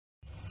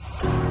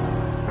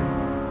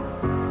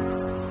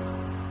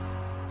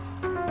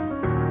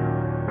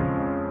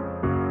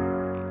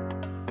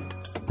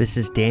This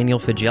is Daniel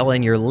Fagella,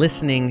 and you're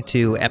listening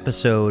to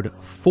episode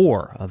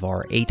 4 of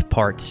our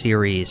 8-part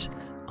series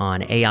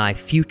on AI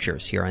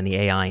futures here on the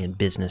AI in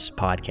Business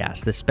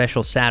podcast. This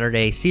special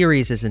Saturday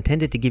series is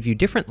intended to give you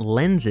different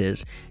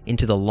lenses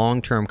into the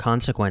long-term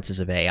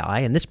consequences of AI,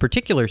 and this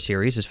particular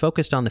series is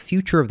focused on the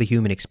future of the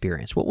human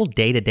experience. What will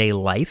day-to-day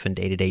life and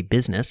day-to-day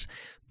business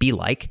be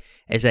like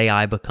as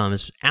AI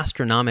becomes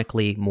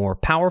astronomically more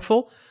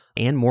powerful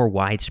and more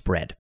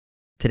widespread?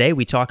 Today,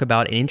 we talk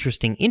about an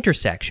interesting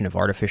intersection of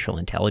artificial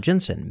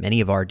intelligence and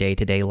many of our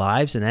day-to-day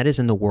lives, and that is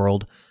in the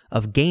world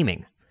of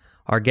gaming.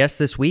 Our guest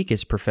this week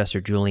is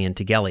Professor Julian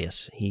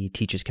Tegelius. He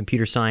teaches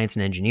computer science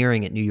and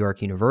engineering at New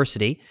York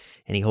University,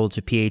 and he holds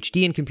a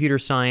PhD in computer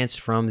science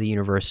from the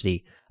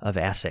University of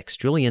Essex.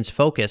 Julian's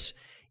focus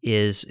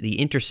is the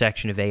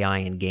intersection of AI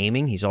and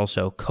gaming. He's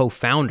also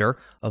co-founder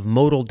of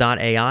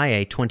Modal.ai,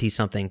 a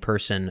 20-something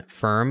person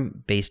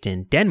firm based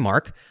in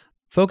Denmark,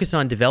 focused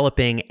on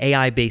developing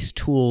AI-based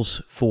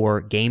tools for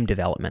game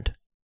development.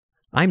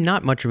 I'm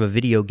not much of a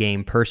video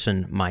game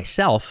person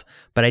myself,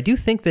 but I do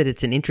think that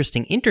it's an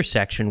interesting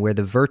intersection where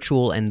the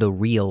virtual and the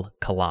real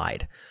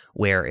collide,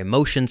 where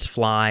emotions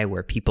fly,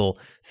 where people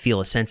feel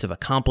a sense of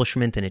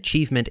accomplishment and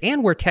achievement,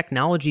 and where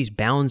technology's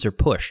bounds are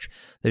pushed.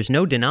 There's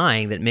no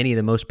denying that many of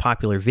the most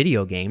popular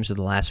video games of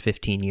the last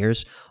 15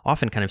 years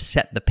often kind of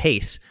set the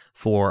pace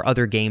for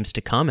other games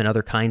to come and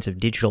other kinds of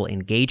digital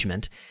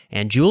engagement.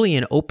 And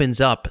Julian opens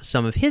up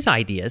some of his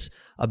ideas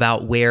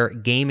about where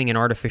gaming and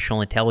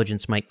artificial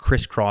intelligence might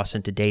crisscross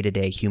into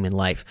day-to-day human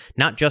life,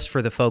 not just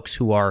for the folks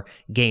who are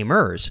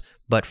gamers,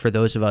 but for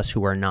those of us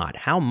who are not.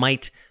 How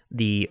might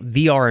the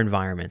VR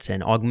environments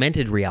and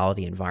augmented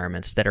reality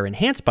environments that are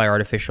enhanced by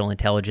artificial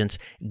intelligence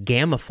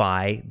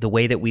gamify the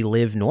way that we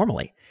live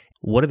normally?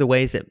 What are the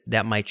ways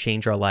that might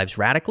change our lives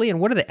radically? And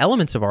what are the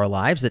elements of our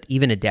lives that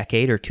even a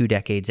decade or 2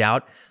 decades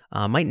out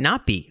might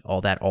not be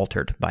all that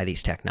altered by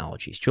these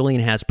technologies?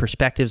 Julian has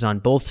perspectives on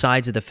both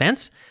sides of the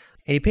fence,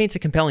 and he paints a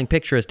compelling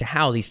picture as to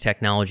how these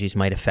technologies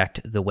might affect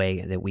the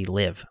way that we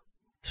live.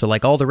 So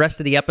like all the rest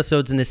of the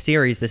episodes in this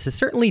series, this is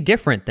certainly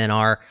different than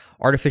our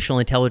artificial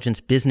intelligence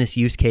business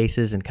use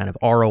cases and kind of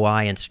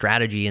ROI and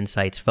strategy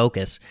insights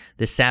focus.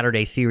 This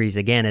Saturday series,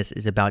 again,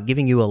 is about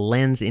giving you a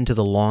lens into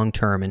the long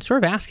term and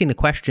sort of asking the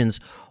questions,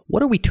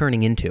 what are we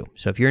turning into?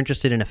 So if you're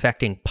interested in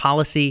affecting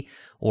policy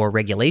or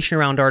regulation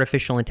around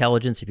artificial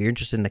intelligence, if you're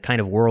interested in the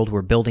kind of world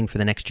we're building for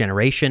the next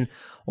generation,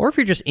 or if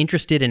you're just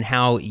interested in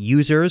how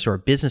users or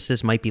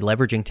businesses might be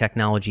leveraging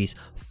technologies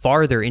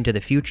farther into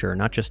the future,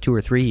 not just 2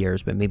 or 3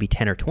 years, but maybe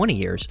 10 or 20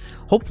 years,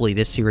 hopefully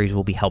this series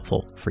will be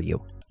helpful for you.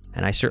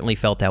 And I certainly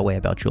felt that way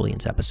about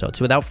Julian's episode.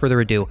 So without further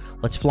ado,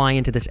 let's fly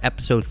into this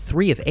episode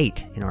 3 of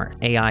 8 in our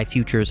AI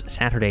Futures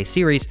Saturday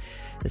series.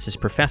 This is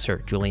Professor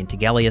Julian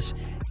Tegelius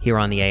here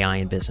on the AI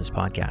in Business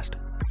podcast.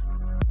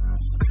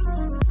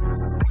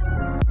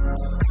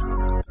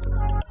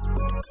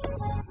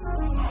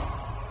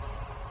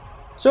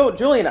 So,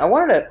 Julian, I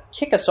wanted to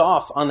kick us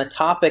off on the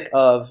topic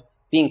of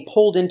being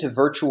pulled into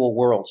virtual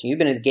worlds. You've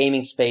been in the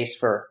gaming space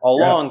for a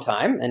long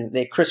time, and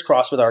they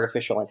crisscross with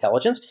artificial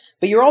intelligence.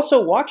 But you're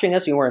also watching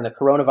us. We're in the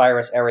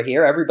coronavirus era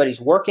here.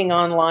 Everybody's working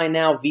online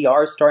now.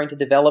 VR is starting to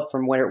develop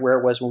from where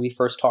it was when we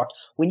first talked.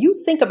 When you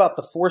think about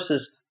the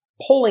forces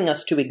pulling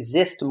us to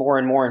exist more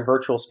and more in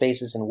virtual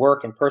spaces and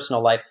work and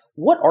personal life,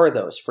 what are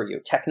those for you?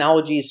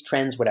 Technologies,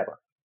 trends, whatever?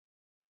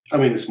 I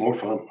mean, it's more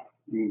fun.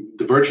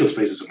 The virtual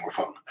spaces are more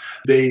fun.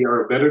 They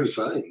are better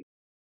designed.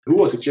 Who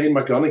was it? Jane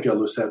McGonigal,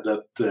 who said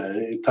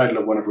that title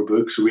of one of her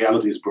books,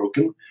 Reality is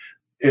Broken.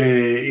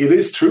 It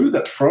is true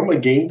that from a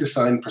game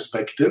design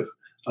perspective,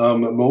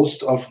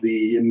 most of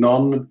the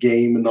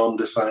non-game,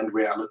 non-designed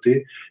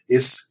reality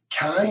is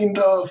kind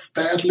of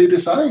badly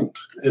designed.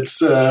 It's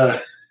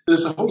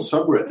there's a whole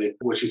subreddit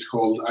which is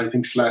called, I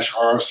think,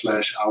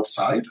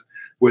 /r/outside,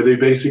 where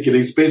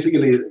it's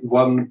basically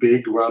one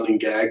big running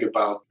gag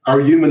about our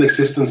human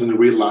existence in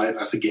real life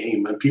as a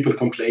game. And people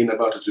complain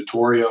about the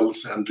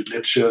tutorials and the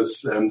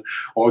glitches and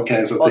all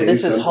kinds of things.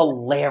 This is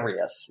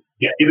hilarious.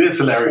 Yeah, it is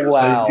hilarious.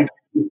 Wow.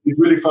 It's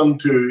really fun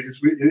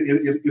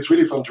it's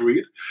really fun to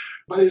read.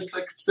 But it's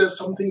like there's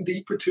something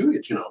deeper to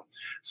it,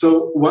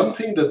 So one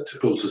thing that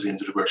pulls us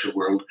into the virtual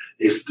world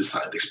is the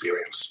design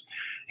experience.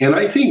 And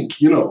I think,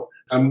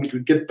 I'm going to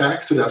get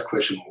back to that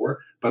question more,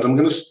 but I'm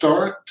going to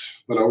start,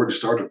 I already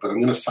started, but I'm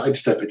going to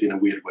sidestep it in a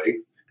weird way.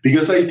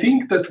 Because I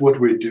think that what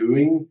we're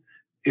doing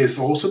is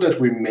also that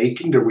we're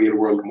making the real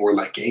world more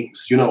like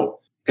games.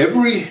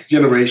 Every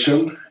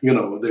generation,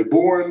 they're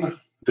born,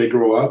 they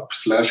grow up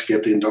 /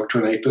 get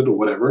indoctrinated or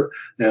whatever,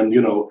 and,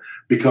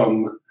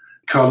 become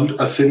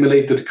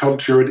assimilated,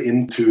 cultured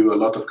into a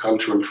lot of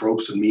cultural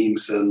tropes and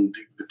memes and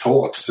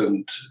thoughts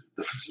and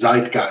the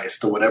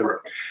zeitgeist or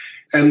whatever.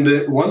 And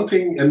one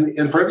thing,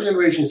 and for every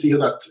generation, see how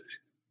that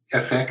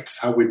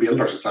affects how we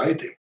build our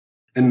society.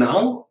 And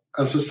now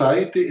a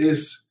society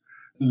is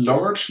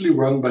largely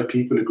run by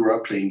people who grew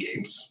up playing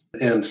games,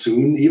 and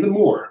soon even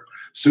more.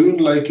 Soon,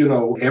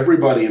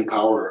 everybody in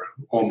power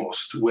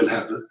almost will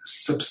have a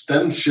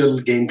substantial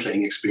game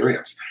playing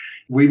experience.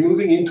 We're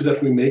moving into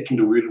that. We're making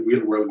the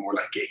real world more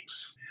like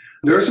games.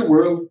 There's a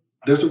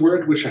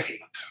word which I hate.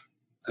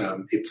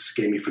 It's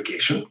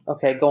gamification.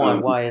 Okay, go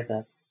on. Why is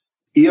that?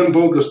 Ian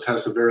Bogost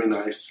has a very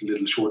nice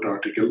little short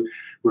article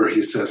where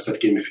he says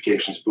that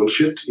gamification is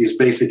bullshit. It's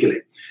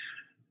basically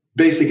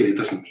it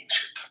doesn't mean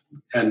shit.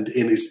 And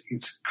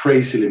it's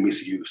crazily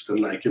misused.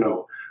 And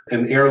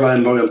an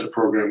airline loyalty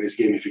program is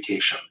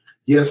gamification.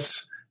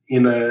 Yes,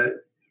 in a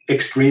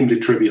extremely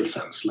trivial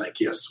sense,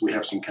 yes, we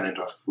have some kind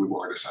of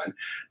reward design.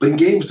 But in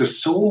games,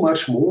 there's so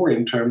much more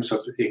in terms of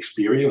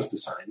experience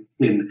design,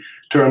 in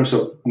terms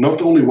of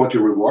not only what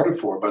you're rewarded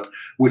for, but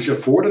which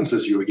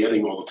affordances you're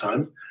getting all the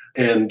time,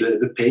 and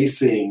the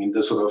pacing, and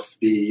the sort of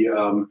the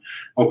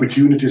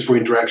opportunities for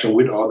interaction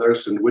with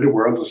others and with the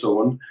world and so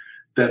on,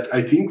 that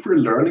I think we're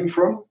learning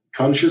from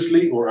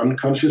consciously or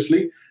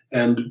unconsciously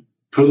and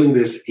pulling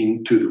this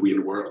into the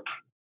real world.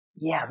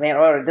 Yeah,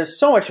 man, there's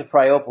so much to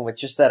pry open with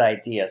just that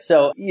idea.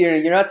 So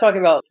you're not talking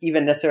about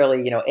even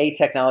necessarily, a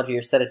technology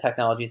or set of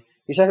technologies.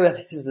 You're talking about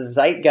this is the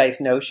zeitgeist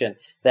notion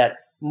that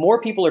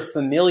more people are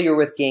familiar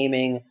with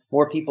gaming,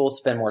 more people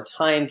spend more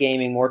time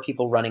gaming, more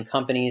people running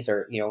companies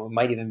or,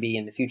 might even be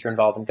in the future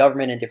involved in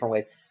government in different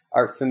ways,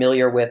 are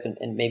familiar with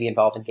and maybe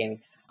involved in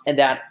gaming. And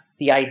that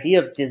the idea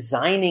of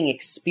designing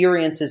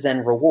experiences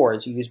and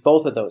rewards, you use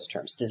both of those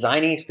terms,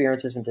 designing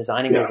experiences and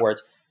designing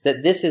rewards,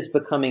 that this is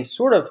becoming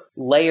sort of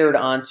layered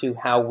onto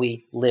how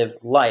we live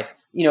life.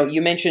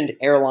 You mentioned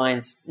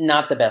airlines,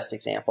 not the best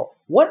example.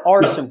 What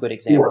are some good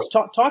examples?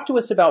 Talk to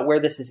us about where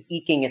this is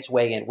eking its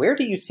way in. Where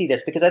do you see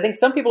this? Because I think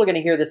some people are going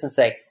to hear this and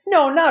say,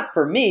 no, not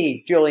for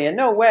me, Julian,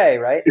 no way,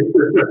 right?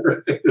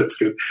 That's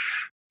good.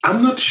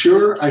 I'm not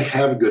sure I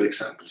have good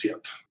examples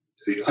yet.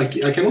 I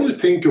can only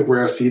think of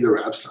where I see their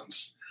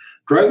absence.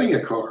 Driving a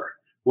car.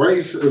 Why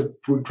is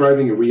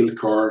driving a real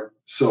car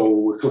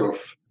so sort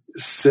of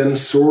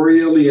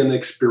sensorially and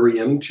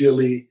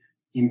experientially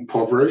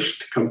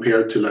impoverished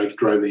compared to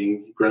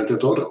driving Grand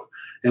Theft Auto?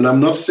 And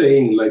I'm not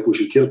saying we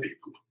should kill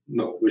people.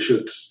 No, we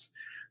should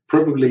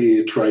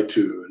probably try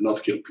to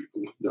not kill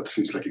people. That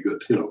seems like a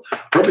good,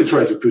 probably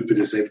try to put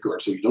in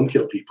safeguards so you don't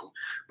kill people.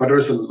 But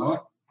there's a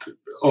lot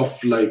of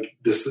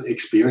this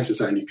experience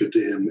design you could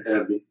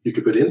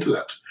put into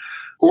that.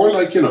 Or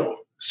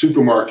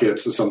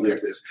supermarkets or something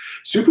like this.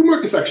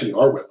 Supermarkets actually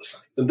are well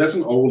designed. And that's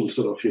an old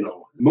sort of,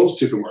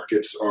 most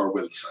supermarkets are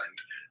well designed.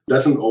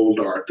 That's an old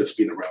art that's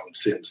been around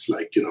since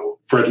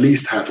for at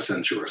least half a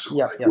century or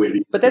so.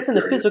 But that's in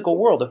the physical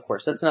world, of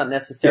course. That's not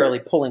necessarily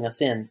pulling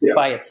us in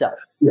by itself.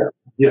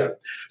 Yeah.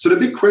 So the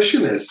big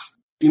question is,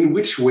 in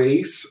which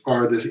ways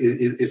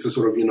is the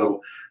sort of,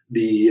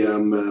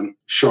 the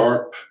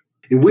sharp,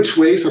 in which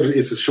ways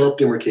is the sharp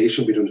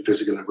demarcation between the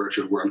physical and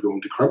virtual world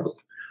going to crumble?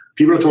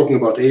 People are talking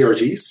about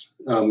ARGs.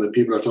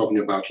 People are talking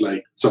about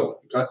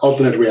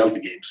alternate reality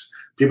games.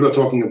 People are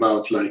talking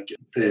about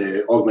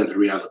augmented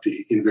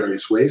reality in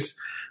various ways.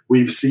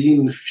 We've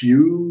seen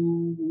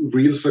few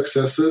real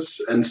successes,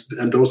 and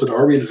those that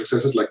are real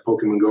successes, like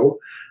Pokemon Go,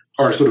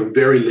 are sort of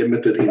very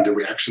limited in the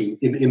reaction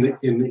in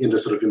the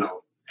sort of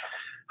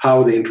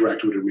how they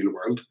interact with the real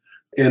world.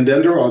 And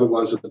then there are other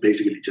ones that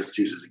basically just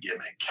use as a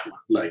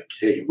gimmick,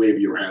 hey, wave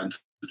your hand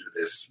to do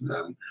this.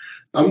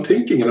 I'm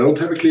thinking, and I don't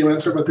have a clear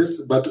answer about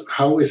this, but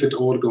how is it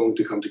all going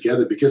to come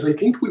together? Because I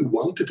think we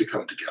want it to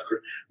come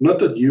together. Not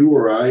that you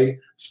or I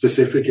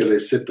specifically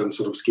sit and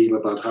sort of scheme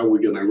about how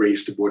we're going to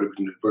erase the border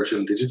between virtual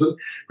and digital,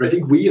 but I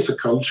think we as a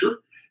culture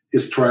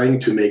is trying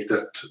to make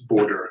that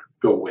border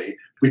go away.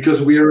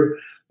 Because we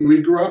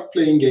grew up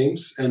playing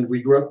games, and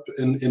we grew up,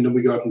 and then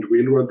we go out in the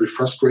real world, we're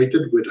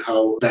frustrated with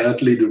how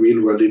badly the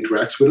real world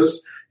interacts with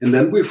us, and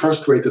then we're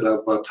frustrated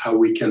about how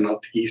we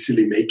cannot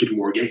easily make it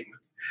more game.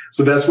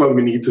 So that's why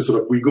we need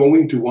to we're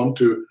going to want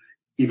to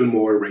even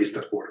more erase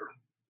that border.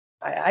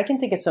 I can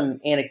think of some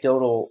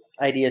anecdotal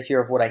ideas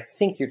here of what I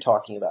think you're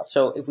talking about.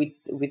 So if we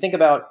think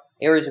about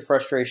areas of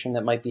frustration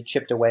that might be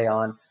chipped away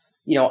on,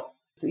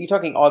 you're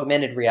talking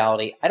augmented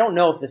reality. I don't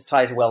know if this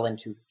ties well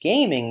into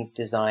gaming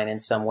design in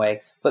some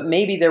way, but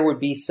maybe there would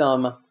be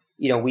some,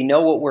 we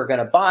know what we're going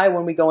to buy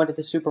when we go into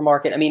the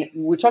supermarket. I mean,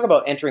 we talk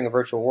about entering a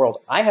virtual world.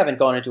 I haven't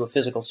gone into a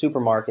physical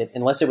supermarket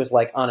unless it was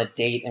on a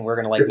date and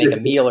we're going to make a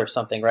meal or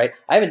something, right?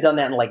 I haven't done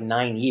that in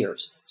 9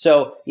 years.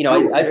 So,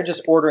 I'm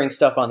just ordering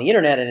stuff on the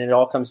internet and it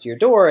all comes to your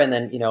door and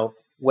then,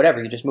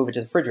 whatever, you just move it to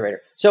the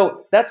refrigerator.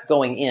 So that's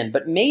going in.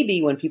 But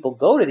maybe when people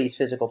go to these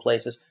physical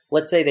places,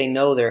 let's say they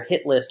know their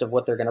hit list of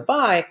what they're going to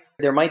buy,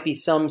 there might be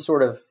some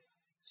sort of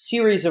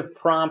series of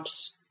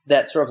prompts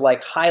that sort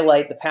of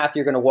highlight the path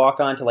you're going to walk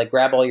on to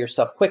grab all your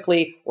stuff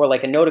quickly, or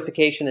a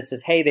notification that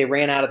says, hey, they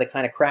ran out of the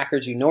kind of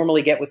crackers you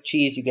normally get with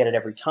cheese. You get it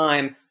every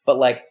time.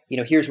 But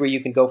here's where you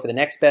can go for the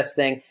next best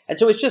thing. And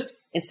so it's just,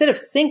 instead of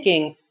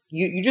thinking,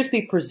 you just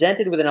be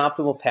presented with an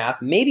optimal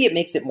path. Maybe it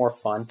makes it more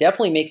fun,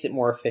 definitely makes it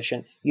more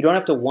efficient. You don't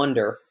have to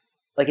wonder,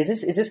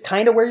 is this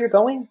kind of where you're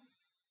going?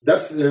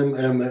 That's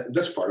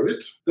part of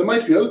it. There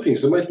might be other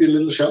things. There might be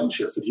little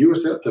challenges that you have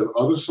set, that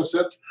others have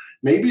set.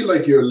 Maybe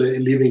you're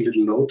leaving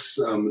little notes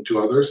to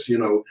others.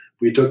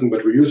 We're talking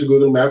about reviews of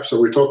Google Maps,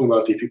 or we're talking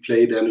about if you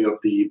played any of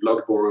the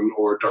Bloodborne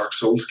or Dark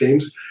Souls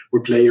games,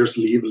 where players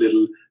leave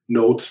little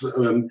notes,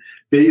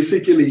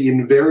 basically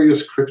in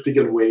various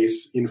cryptical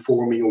ways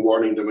informing or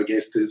warning them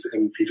against these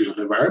features of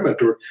the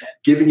environment, or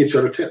giving each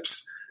other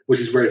tips, which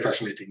is very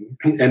fascinating.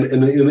 And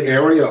in an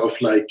area of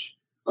like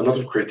a lot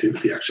of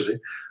creativity, actually.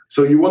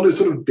 So you want to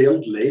sort of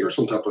build layers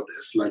on top of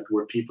this, like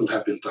where people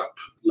have built up,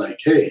 like,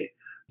 hey,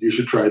 you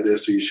should try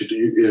this, or you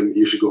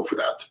should go for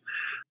that.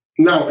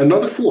 Now,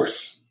 another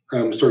force,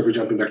 sorry for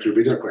jumping back to the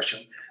original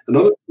question,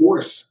 another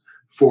force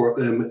for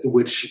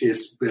which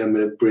is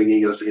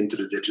bringing us into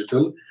the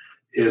digital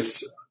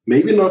is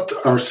maybe not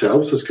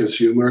ourselves as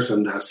consumers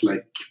and as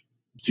like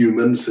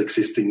humans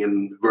existing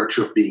in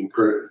virtue of being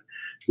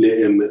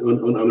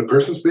on a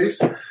person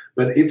space,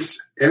 but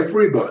it's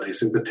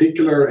everybody's, in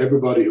particular,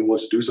 everybody who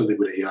wants to do something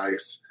with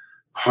AI's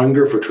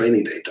hunger for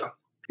training data.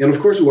 And of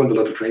course, we want a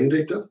lot of training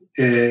data.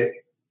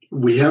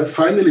 We have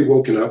finally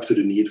woken up to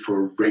the need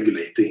for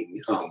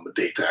regulating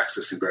data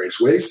access in various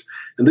ways.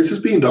 And this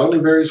is being done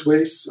in various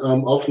ways,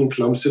 often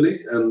clumsily.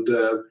 And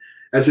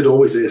as it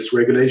always is,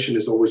 regulation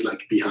is always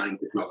like behind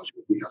technology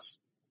because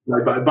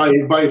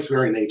by its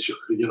very nature,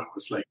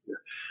 it's like,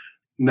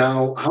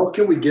 now, how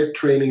can we get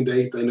training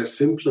data in a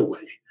simpler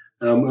way?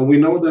 And we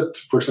know that,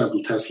 for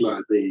example,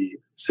 Tesla, they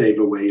save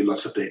away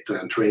lots of data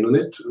and train on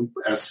it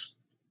as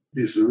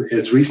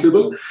is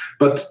reasonable.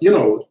 But,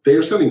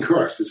 they're selling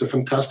cars. It's a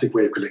fantastic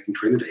way of collecting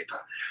training data.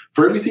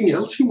 For everything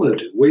else you want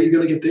to do, where are you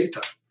going to get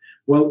data?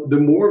 Well, the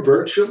more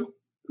virtual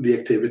the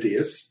activity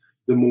is,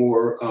 the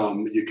more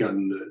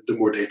the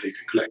more data you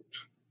can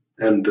collect,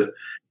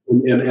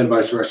 and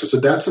vice versa. So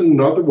that's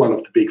another one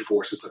of the big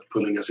forces that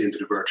pulling us into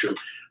the virtual,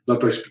 not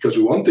because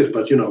we want it,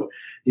 but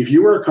if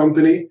you are a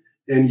company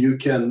and you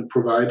can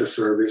provide a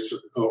service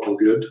or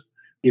good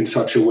in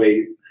such a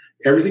way,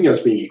 everything else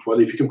being equal,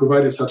 if you can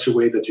provide it in such a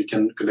way that you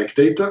can collect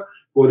data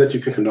or that you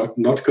can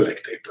not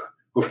collect data,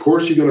 of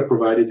course you're going to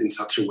provide it in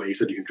such a way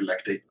that you can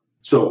collect data.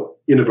 So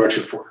in a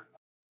virtual form.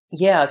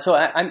 Yeah, so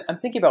I'm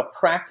thinking about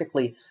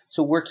practically,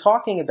 so we're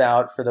talking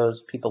about, for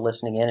those people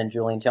listening in, and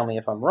Julian, tell me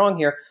if I'm wrong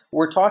here,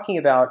 we're talking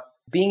about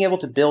being able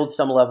to build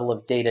some level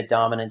of data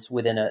dominance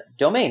within a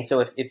domain.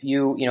 So if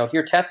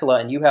you're Tesla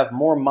and you have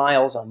more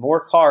miles on more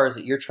cars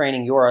that you're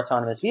training your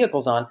autonomous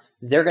vehicles on,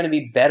 they're going to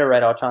be better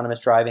at autonomous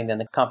driving than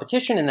the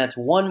competition, and that's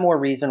one more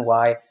reason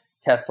why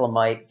Tesla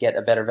might get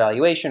a better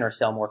valuation or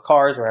sell more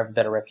cars or have a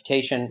better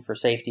reputation for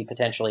safety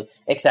potentially,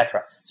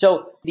 etc.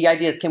 So the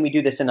idea is, can we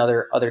do this in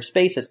other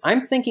spaces? I'm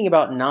thinking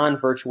about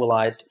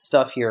non-virtualized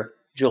stuff here,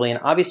 Julian.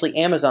 Obviously,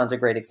 Amazon's a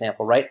great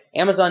example, right?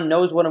 Amazon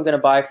knows what I'm going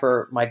to buy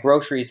for my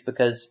groceries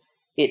because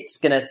it's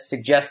going to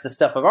suggest the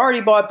stuff I've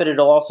already bought, but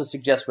it'll also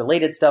suggest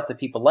related stuff that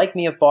people like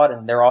me have bought,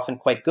 and they're often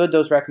quite good,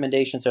 those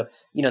recommendations. So,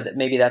 that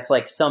maybe that's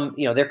like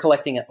they're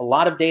collecting a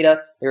lot of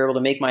data, they're able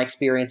to make my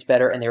experience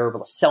better, and they're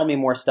able to sell me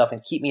more stuff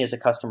and keep me as a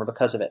customer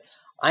because of it.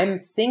 I'm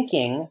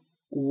thinking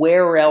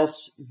where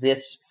else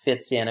this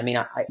fits in. I mean,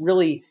 I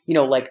really,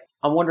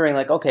 I'm wondering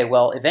okay,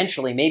 well,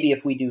 eventually, maybe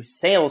if we do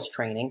sales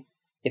training,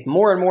 if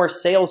more and more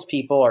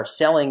salespeople are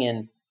selling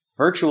in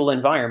virtual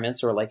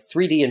environments or like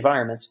 3D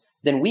environments,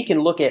 then we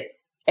can look at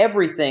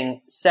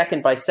everything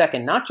second by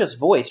second, not just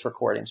voice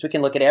recordings. We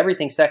can look at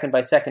everything second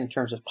by second in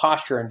terms of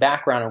posture and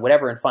background and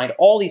whatever, and find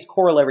all these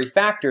corollary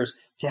factors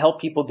to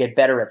help people get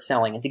better at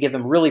selling and to give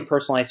them really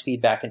personalized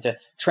feedback and to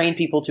train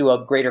people to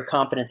a greater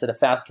competence at a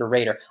faster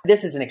rate.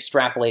 This is an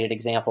extrapolated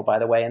example, by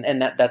the way,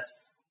 and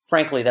that's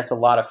frankly, that's a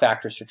lot of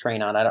factors to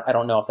train on. I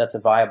don't know if that's a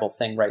viable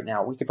thing right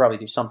now. We could probably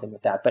do something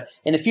with that, but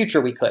in the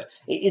future we could.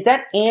 Is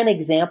that an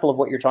example of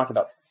what you're talking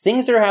about?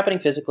 Things that are happening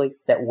physically,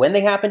 that when they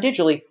happen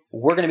digitally,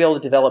 we're going to be able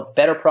to develop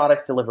better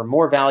products, deliver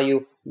more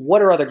value.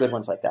 What are other good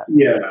ones like that?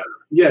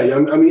 Yeah.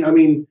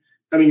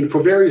 I mean,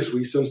 for various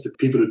reasons, the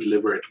people who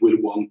deliver it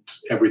will want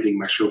everything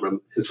measurable,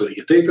 so they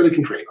get data they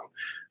can train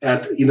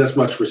on in as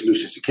much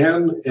resolution as you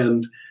can.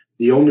 And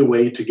the only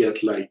way to get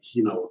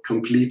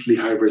completely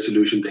high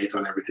resolution data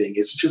on everything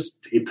is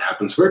just it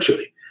happens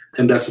virtually.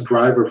 And that's a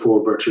driver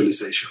for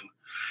virtualization.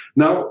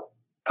 Now,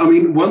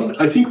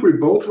 I think we're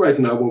both right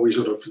now when we're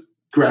sort of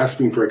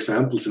grasping for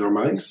examples in our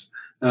minds,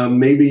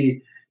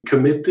 maybe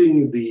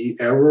committing the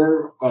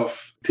error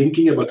of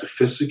thinking about the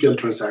physical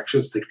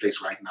transactions that take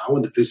place right now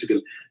and the physical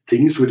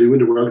things we do in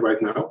the world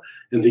right now,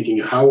 and thinking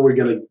how we're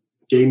going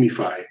to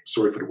gamify,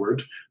 sorry for the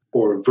word,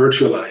 or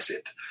virtualize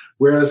it.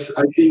 Whereas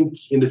I think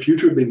in the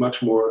future it'll be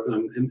much more,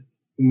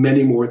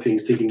 many more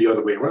things taken the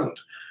other way around.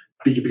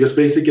 Because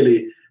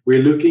basically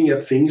we're looking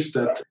at things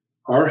that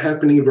are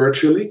happening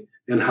virtually,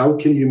 and how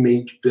can you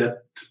make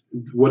that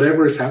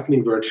whatever is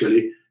happening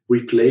virtually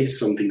replace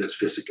something that's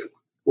physical,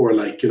 or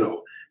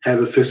have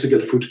a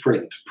physical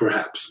footprint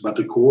perhaps, but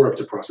the core of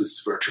the process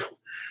is virtual.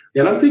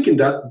 And I'm thinking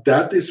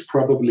that is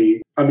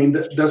probably,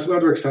 that's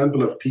another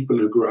example of people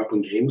who grew up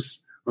on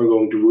games are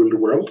going to rule the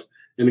world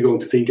and are going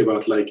to think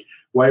about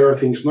why are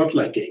things not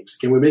like games?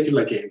 Can we make it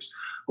like games?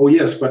 Oh,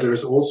 yes, but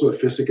there's also a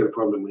physical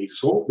problem we need to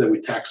solve. Then we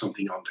tack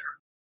something on there.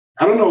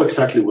 I don't know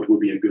exactly what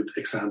would be a good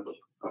example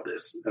of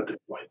this at this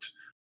point.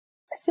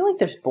 I feel like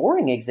there's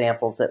boring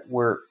examples that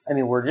we're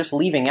just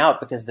leaving out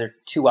because they're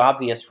too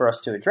obvious for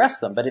us to address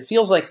them. But it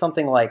feels like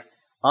something like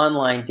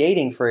online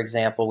dating, for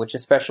example, which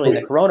especially in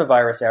the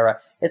coronavirus era,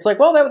 it's like,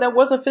 well, that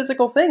was a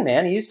physical thing,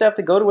 man. You used to have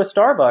to go to a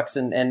Starbucks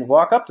and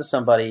walk up to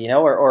somebody, you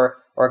know, or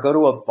go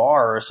to a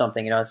bar or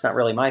something. You know, it's not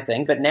really my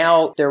thing. But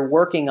now they're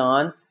working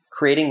on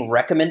creating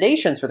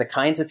recommendations for the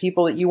kinds of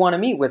people that you want to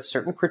meet with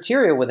certain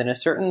criteria within a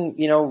certain,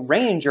 you know,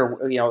 range or,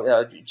 you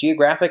know,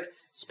 geographic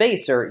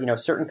space or, you know,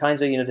 certain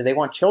kinds of, you know, do they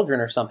want children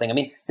or something? I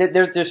mean,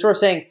 they're sort of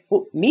saying,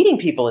 well, meeting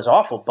people is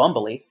awful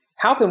bumbly.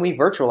 How can we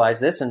virtualize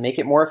this and make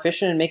it more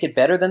efficient and make it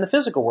better than the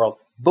physical world?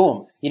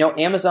 Boom. You know,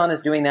 Amazon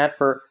is doing that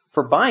for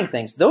buying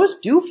things. Those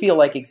do feel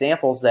like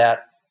examples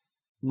that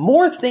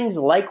more things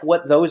like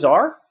what those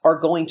are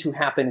going to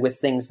happen with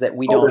things that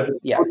we don't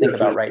think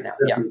about right now.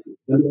 Definitely.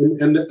 Yeah.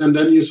 And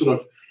then you sort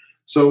of,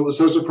 so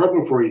it's a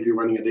problem for you if you're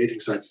running a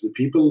dating site is that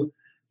people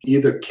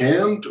either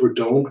can't or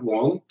don't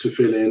want to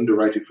fill in the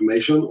right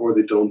information, or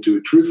they don't do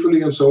it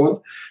truthfully and so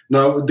on.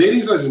 Now,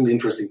 dating sites is an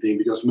interesting thing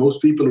because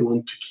most people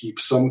want to keep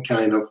some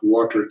kind of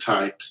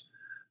watertight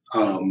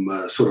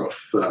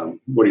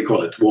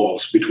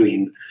walls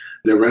between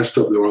the rest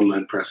of their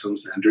online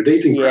presence and their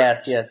dating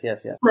presence.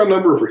 Yes. For a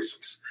number of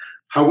reasons.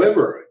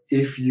 However,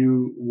 if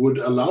you would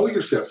allow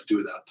yourself to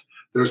do that,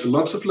 there's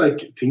lots of like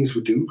things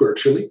we do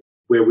virtually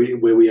where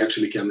we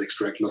actually can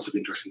extract lots of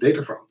interesting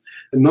data from,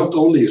 and not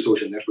only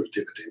social network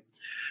activity.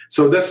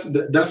 So that's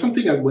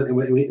something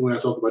when I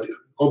talk about it.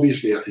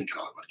 Obviously, I think a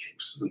lot about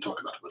games and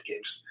talk about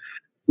games.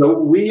 So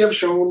we have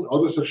shown,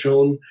 others have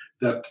shown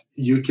that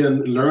you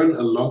can learn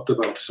a lot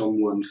about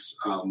someone's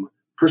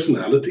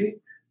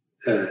personality,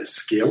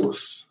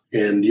 skills,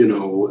 and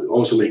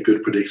also make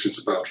good predictions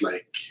about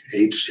like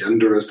age,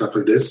 gender, and stuff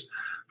like this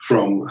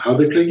from how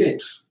they play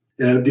games.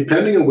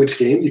 Depending on which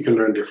game, you can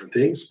learn different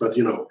things, but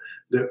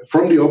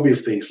from the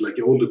obvious things, like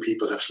older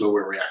people have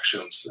slower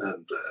reactions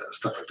and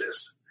stuff like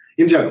this.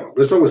 In general,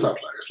 there's always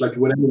outliers, like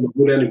with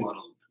any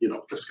model,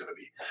 there's going to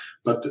be.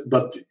 But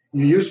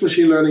you use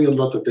machine learning and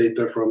a lot of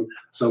data from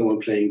someone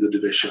playing The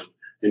Division,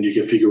 and you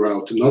can figure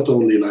out not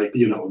only like,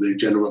 their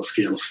general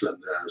skills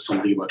and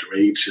something about their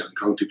age and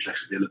cognitive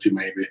flexibility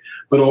maybe,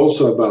 but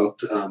also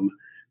about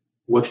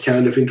what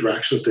kind of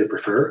interactions they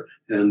prefer.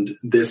 And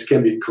this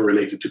can be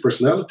correlated to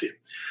personality.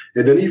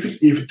 And then if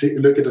you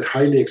look at a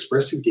highly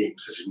expressive game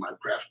such as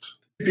Minecraft,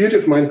 the beauty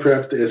of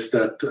Minecraft is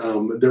that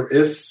there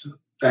is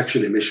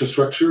actually a mission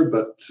structure,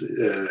 but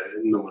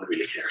no one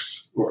really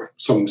cares. Or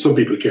some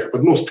people care,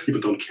 but most people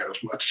don't care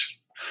as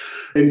much.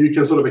 And you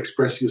can sort of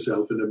express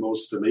yourself in the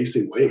most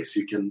amazing ways.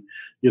 You can,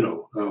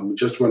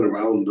 just run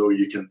around, or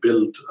you can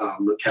build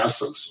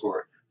castles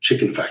or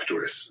chicken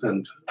factories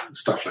and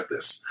stuff like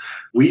this.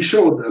 We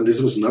showed, and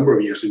this was a number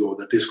of years ago,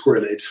 that this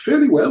correlates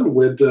fairly well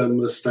with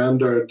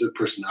standard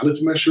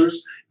personality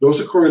measures. It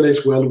also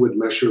correlates well with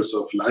measures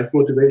of life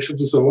motivations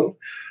and so on,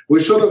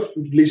 which sort of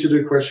leads you to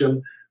the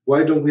question,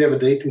 why don't we have a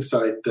dating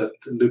site that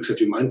looks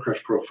at your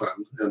Minecraft profile?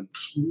 And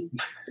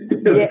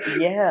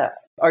yeah.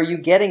 Are you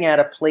getting at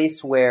a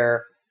place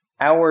where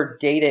our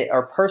data,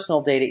 our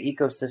personal data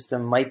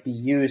ecosystem might be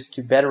used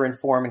to better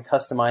inform and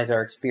customize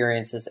our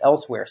experiences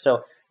elsewhere?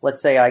 So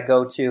let's say I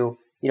go to,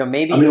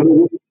 maybe...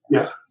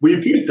 When you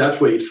put it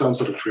that way, it sounds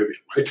sort of trivial,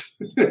 right?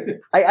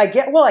 I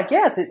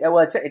guess.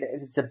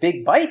 It's a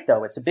big bite,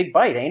 though. It's a big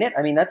bite, ain't it?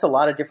 I mean, that's a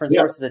lot of different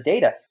sources of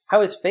data.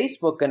 How is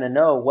Facebook going to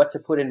know what to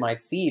put in my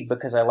feed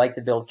because I like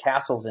to build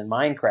castles in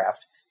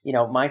Minecraft?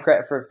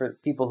 Minecraft, for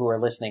people who are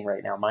listening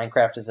right now,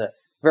 Minecraft is a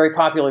very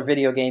popular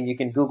video game. You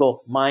can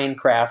Google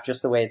Minecraft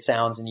just the way it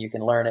sounds, and you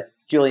can learn it.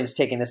 Julian's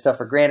taking this stuff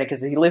for granted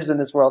because he lives in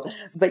this world.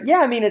 But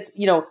yeah, I mean, it's,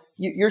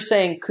 you're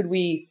saying, could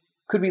we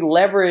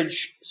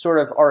leverage sort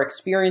of our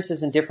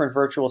experiences in different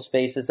virtual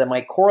spaces that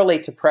might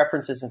correlate to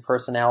preferences and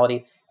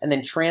personality, and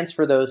then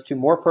transfer those to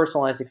more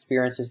personalized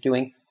experiences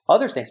doing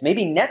other things?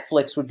 Maybe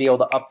Netflix would be able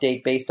to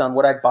update based on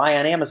what I buy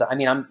on Amazon. I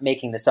mean, I'm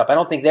making this up. I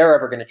don't think they're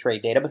ever going to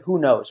trade data, but who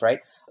knows,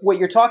 right? What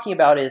you're talking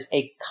about is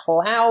a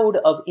cloud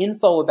of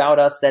info about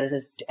us that,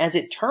 as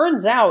it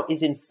turns out,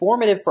 is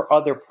informative for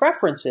other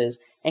preferences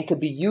and could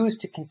be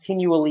used to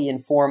continually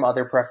inform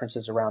other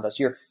preferences around us.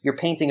 You're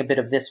painting a bit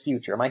of this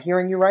future. Am I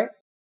hearing you right?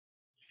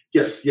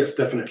 Yes,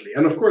 definitely.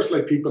 And of course,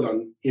 like people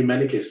are in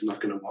many cases not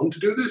going to want to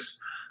do this.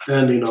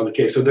 And in other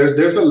cases, so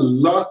there's a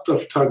lot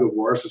of tug of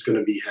wars that's going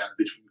to be had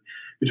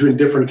between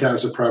different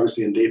kinds of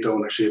privacy and data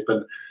ownership.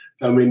 And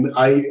I mean,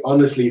 I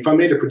honestly, if I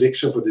made a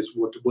prediction for this,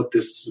 what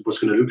this was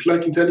going to look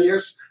like in 10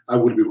 years, I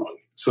would be wrong.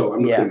 So I'm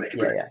not going to make a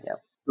prediction.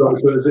 So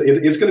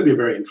it's going to be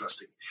very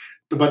interesting.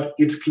 But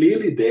it's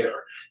clearly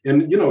there.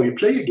 And, you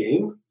play a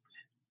game.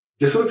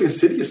 The sort of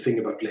insidious thing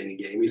about playing a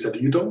game is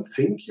that you don't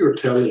think you're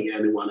telling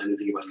anyone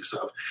anything about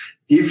yourself.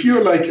 If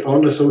you're like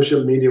on a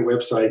social media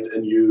website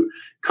and you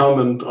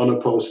comment on a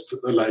post,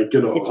 like,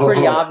 it's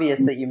pretty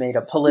obvious that you made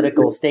a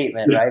political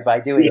statement, right, by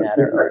doing that,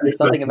 or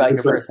something about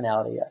your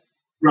personality. Yeah.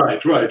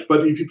 Right.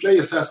 But if you play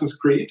Assassin's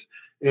Creed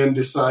and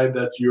decide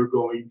that you're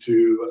going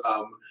to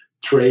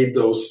trade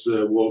those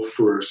wolf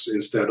furs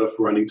instead of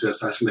running to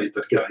assassinate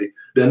that guy,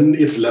 then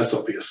it's less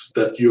obvious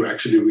that you're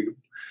actually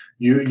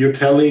you're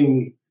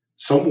telling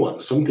someone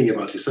something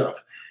about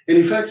yourself. And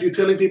in fact, you're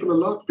telling people a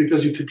lot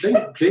because you playing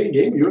a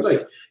game. You're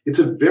like, it's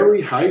a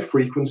very high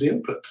frequency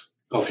input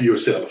of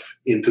yourself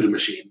into the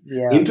machine.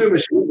 Yeah. Into a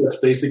machine that's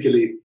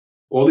basically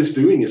all it's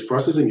doing is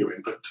processing your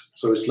input.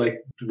 So it's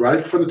like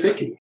right for the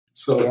taking.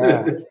 So,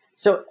 yeah.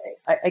 So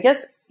I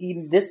guess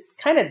this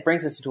kind of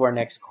brings us to our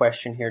next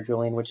question here,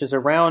 Julian, which is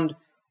around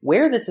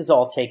where this is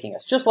all taking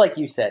us. Just like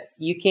you said,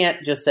 you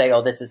can't just say,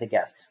 "Oh, this is a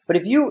guess." But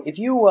if you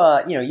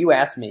you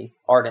asked me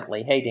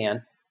ardently, "Hey,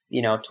 Dan,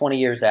 20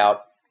 years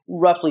out,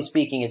 roughly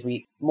speaking, as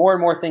more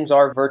and more things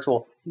are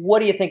virtual, what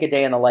do you think a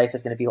day in the life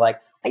is going to be like?"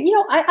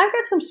 I've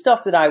got some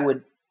stuff that I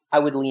would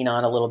lean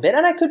on a little bit,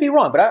 and I could be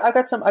wrong, but I've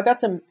got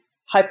some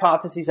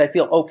hypotheses I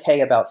feel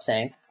okay about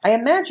saying. I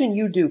imagine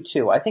you do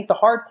too. I think the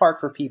hard part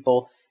for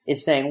people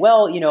is saying,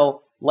 well,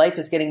 life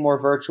is getting more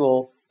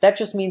virtual. That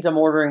just means I'm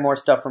ordering more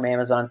stuff from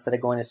Amazon instead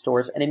of going to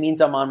stores. And it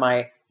means I'm on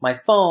my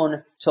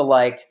phone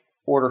to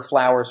order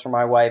flowers for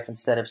my wife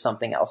instead of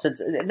something else.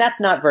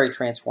 That's not very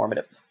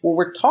transformative. What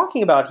we're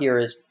talking about here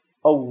is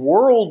a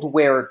world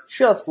where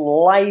just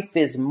life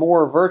is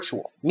more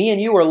virtual. Me and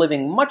you are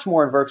living much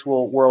more in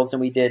virtual worlds than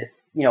we did,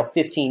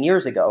 15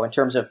 years ago in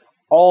terms of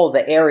all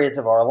the areas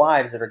of our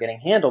lives that are getting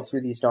handled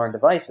through these darn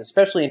devices,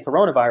 especially in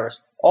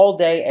coronavirus, all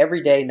day,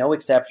 every day, no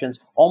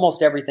exceptions,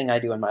 almost everything I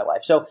do in my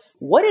life. So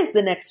what is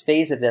the next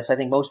phase of this? I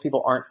think most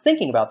people aren't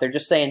thinking about. They're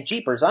just saying,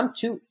 jeepers, I'm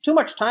too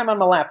much time on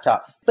my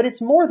laptop. But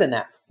it's more than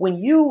that. When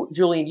you,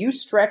 Julian, you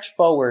stretch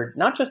forward,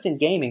 not just in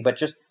gaming, but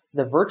just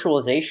the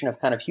virtualization of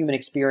kind of human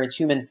experience,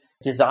 human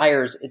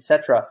desires,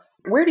 etc.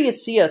 Where do you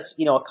see us,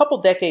 a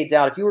couple decades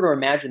out, if you were to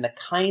imagine the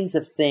kinds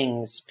of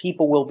things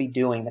people will be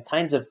doing, the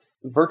kinds of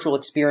virtual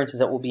experiences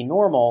that will be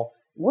normal,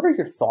 what are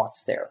your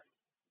thoughts there?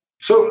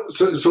 So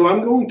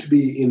I'm going to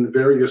be in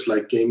various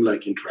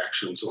game-like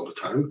interactions all the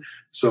time.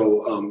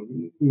 So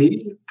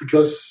me,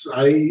 because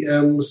I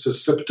am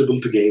susceptible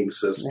to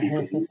games as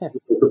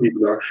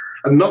people are.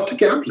 I'm not to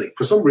gambling.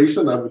 For some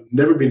reason, I've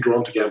never been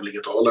drawn to gambling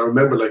at all. I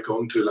remember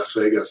going to Las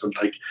Vegas and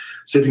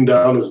sitting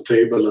down at a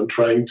table and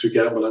trying to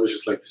gamble. I was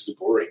just this is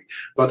boring.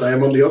 But I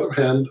am, on the other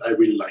hand, I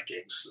really like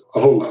games a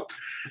whole lot.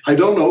 I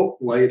don't know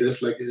why it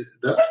is like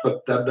that,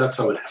 but that's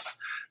how it is.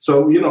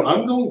 So,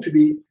 I'm going to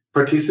be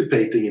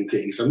participating in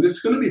things. There's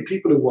going to be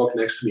people who walk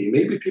next to me.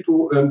 Maybe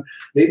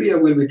maybe I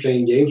will be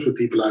playing games with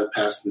people I've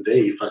passed the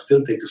day. If I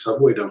still take the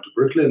subway down to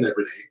Brooklyn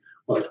every day,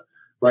 well,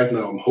 right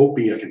now I'm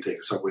hoping I can take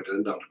the subway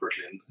down to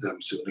Brooklyn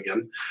soon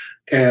again.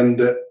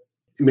 And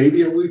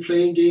maybe I will be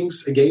playing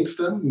games against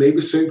them,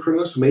 maybe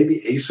synchronous, maybe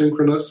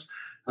asynchronous.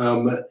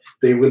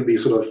 They will be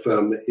sort of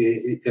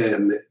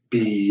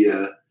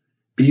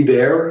be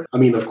there. I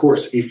mean, of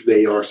course, if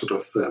they are sort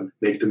of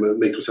make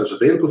themselves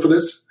available for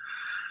this.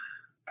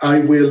 I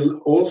will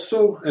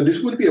also, and this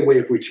would be a way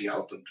of reaching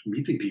out and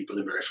meeting people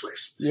in various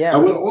ways. Yeah. I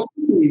will also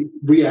be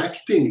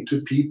reacting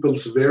to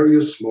people's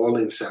various small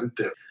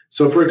incentives.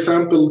 So, for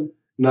example,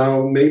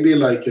 now maybe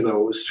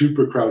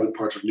super crowded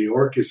parts of New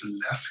York is a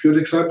less good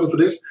example for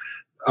this,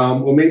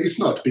 or maybe it's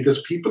not,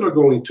 because people are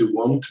going to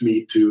want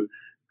me to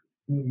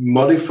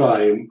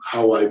modify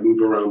how I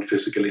move around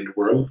physically in the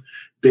world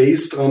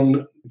based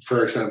on,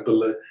 for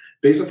example,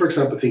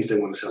 things they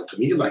want to sell to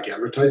me, like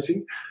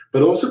advertising,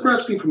 but also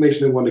perhaps the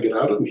information they want to get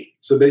out of me.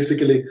 So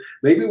basically,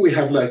 maybe we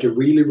have a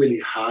really, really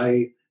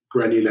high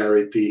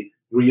granularity,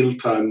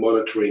 real-time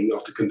monitoring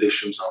of the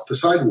conditions of the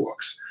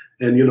sidewalks.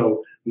 And,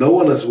 no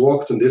one has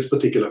walked on this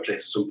particular place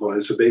at some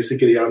point. So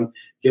basically, I'm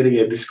getting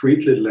a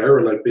discrete little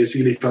error.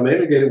 Basically, if I'm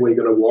anyway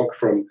going to walk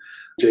from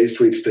J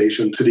Street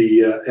Station to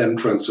the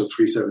entrance of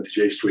 370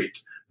 J Street,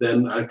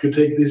 then I could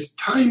take this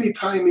tiny,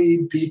 tiny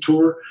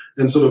detour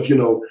and sort of,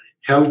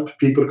 help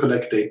people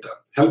collect data,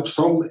 help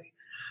some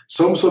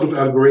sort of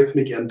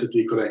algorithmic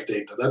entity collect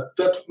data.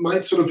 That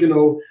might sort of,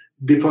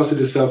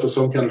 deposit itself as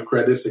some kind of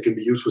credits that can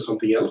be used for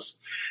something else.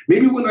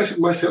 Maybe when I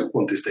myself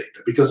want this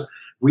data, because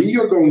we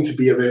are going to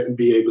be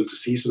able to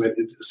see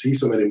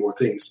so many more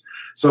things.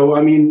 So,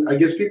 I mean, I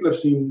guess people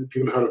have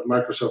heard of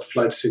Microsoft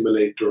Flight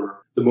Simulator,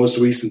 the most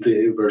recent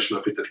version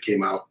of it that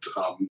came out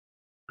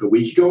a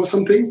week ago or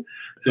something.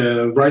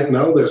 Right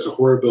now, there's a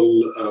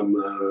horrible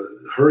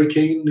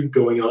hurricane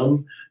going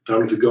on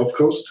down to the Gulf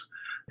Coast,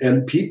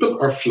 and people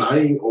are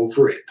flying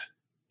over it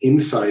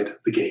inside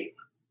the game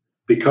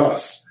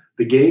because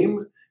the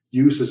game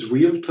uses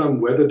real-time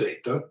weather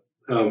data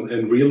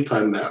and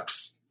real-time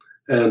maps,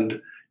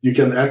 and you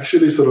can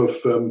actually sort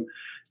of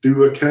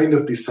do a kind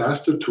of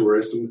disaster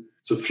tourism,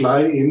 so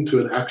fly into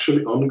an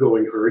actually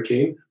ongoing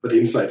hurricane, but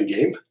inside the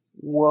game.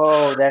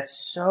 Whoa, that's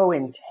so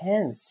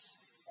intense.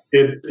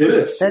 It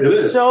is.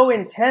 That's so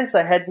intense.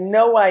 I had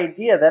no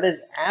idea. That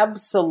is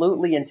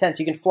absolutely intense.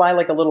 You can fly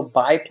like a little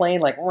biplane,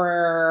 like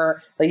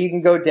you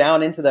can go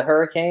down into the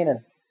hurricane and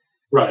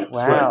right,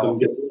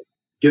 and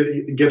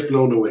get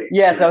blown away.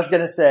 Yes, I was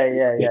going to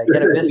say,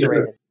 get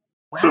eviscerated.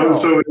 Wow.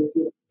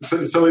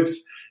 So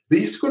it's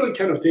these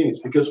kind of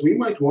things, because we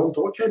might want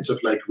all kinds of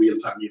real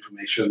time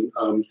information.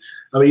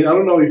 I mean, I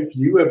don't know if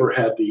you ever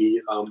had the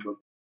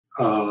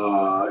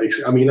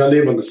I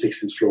live on the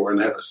 16th floor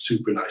and I have a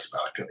super nice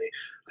balcony.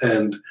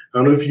 And I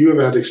don't know if you have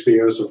had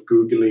experience of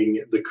Googling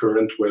the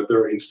current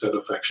weather instead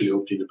of actually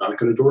opening the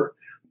balcony door.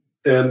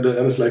 And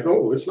it's like,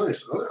 oh, it's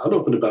nice. I'll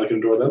open the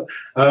balcony door then.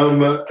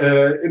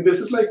 And this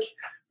is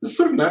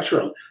sort of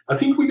natural. I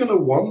think we're going to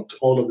want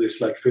all of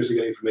this like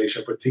physical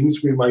information for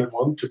things we might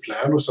want to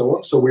plan or so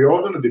on. So we're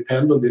all going to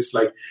depend on this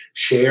like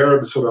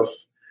shared sort of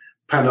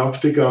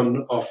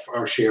panopticon of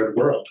our shared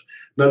world.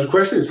 Now the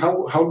question is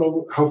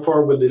how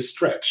far will this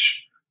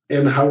stretch?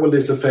 And how will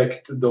this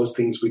affect those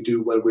things we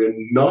do when we're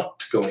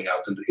not going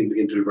out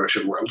into the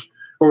virtual world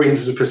or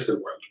into the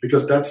physical world?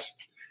 Because that's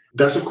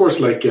of course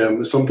like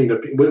something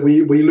that when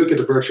you look at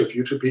the virtual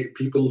future,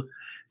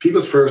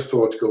 people's first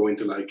thought go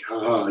into like,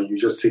 you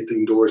just sit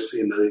indoors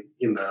in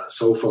a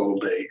sofa all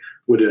day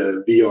with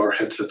a VR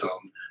headset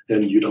on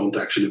and you don't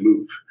actually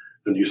move.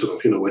 And you sort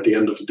of, at the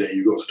end of the day,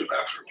 you go to the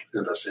bathroom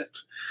and that's it.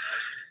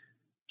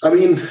 I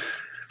mean,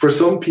 for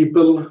some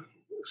people,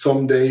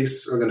 some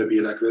days are going to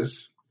be like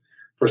this.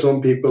 For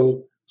some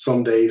people,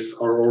 some days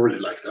are already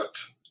like that.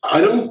 I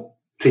don't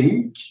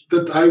think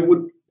that I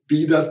would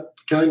be that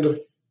kind of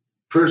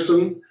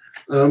person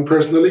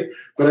personally,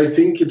 but I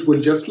think it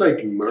will just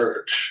like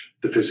merge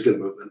the physical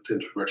movement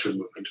into virtual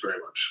movement very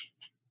much.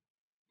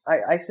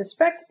 I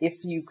suspect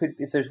if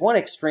there's one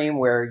extreme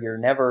where you're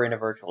never in a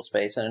virtual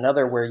space and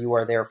another where you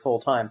are there full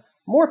time,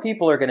 more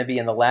people are going to be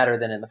in the latter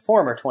than in the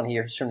former 20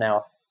 years from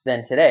now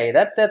than today.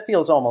 That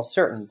feels almost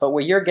certain. But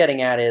what you're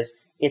getting at is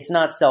it's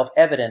not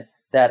self-evident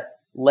that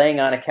laying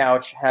on a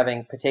couch,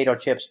 having potato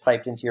chips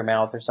piped into your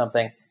mouth or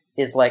something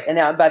is like, and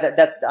now by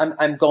that,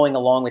 I'm going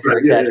along with your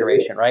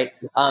exaggeration, right?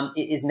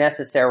 Is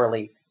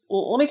necessarily.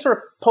 Well, let me sort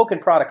of poke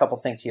and prod a couple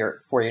things here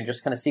for you and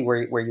just kind of see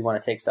where you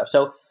want to take stuff.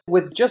 So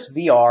with just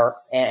VR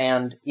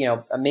and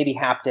maybe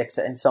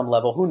haptics in some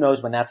level, who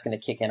knows when that's going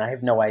to kick in? I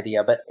have no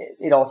idea, but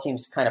it all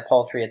seems kind of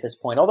paltry at this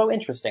point, although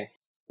interesting.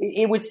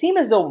 It would seem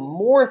as though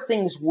more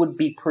things would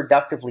be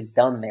productively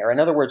done there. In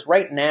other words,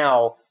 right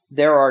now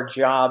there are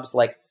jobs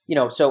like,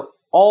 so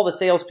all the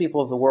salespeople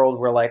of the world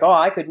were like,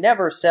 I could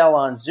never sell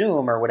on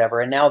Zoom or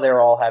whatever. And now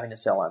they're all having to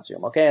sell on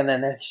Zoom. Okay. And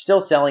then they're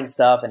still selling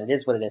stuff and it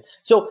is what it is.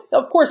 So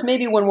of course,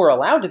 maybe when we're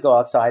allowed to go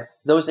outside,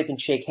 those that can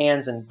shake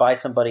hands and buy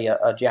somebody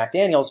a Jack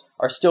Daniels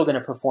are still going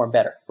to perform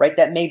better, right?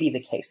 That may be the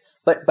case.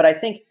 But I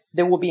think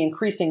there will be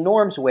increasing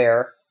norms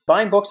where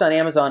buying books on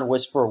Amazon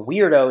was for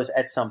weirdos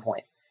at some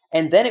point.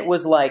 And then it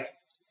was like,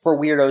 for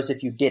weirdos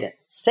if you didn't.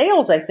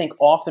 Sales, I think,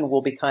 often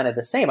will be kind of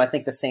the same. I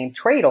think the same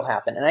trade will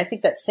happen. And I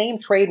think that same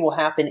trade will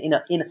happen in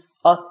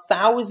a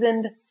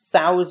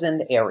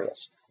thousand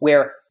areas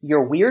where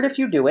you're weird if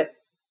you do it.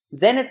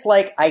 Then it's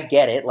like, I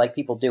get it, like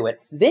people do it.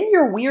 Then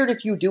you're weird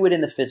if you do it in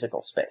the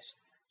physical space.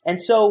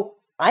 And so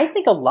I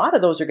think a lot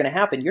of those are going to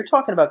happen. You're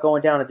talking about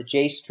going down to the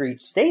J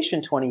Street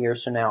station 20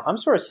 years from now. I'm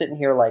sort of sitting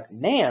here like,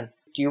 man,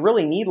 do you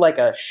really need like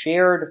a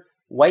shared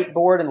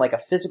whiteboard and like a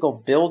physical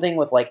building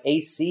with like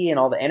AC and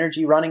all the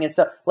energy running and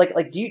stuff? Like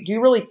do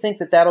you really think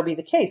that that'll be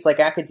the case? Like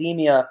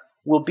academia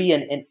will be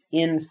an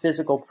in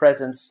physical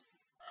presence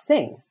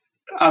thing?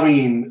 I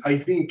mean, I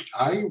think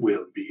I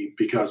will be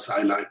because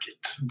I like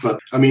it. But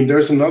I mean,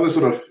 there's another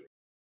sort of,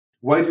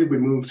 why did we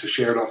move to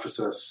shared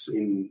offices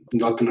in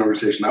not an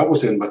organization I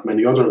was in, but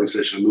many other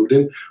organizations moved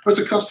in? Well, it's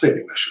a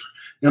cost-saving measure.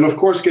 And of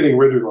course, getting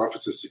rid of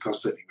offices is a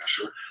cost-saving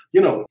measure.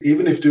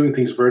 Even if doing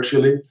things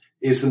virtually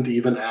isn't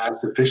even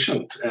as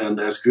efficient and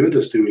as good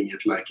as doing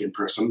it like in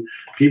person,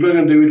 people are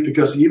going to do it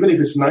because even if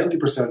it's 90%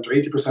 or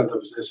 80% of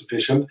it is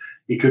efficient,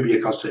 it could be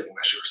a cost-saving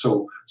measure.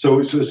 So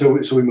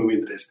we move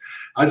into this.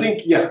 I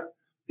think,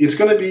 it's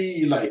going to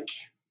be like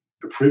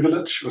a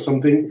privilege or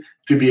something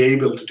to be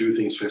able to do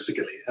things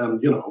physically.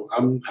 And,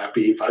 I'm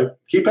happy if I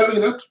keep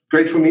having that.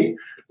 Great for me.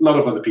 A lot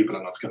of other people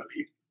are not going to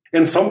be.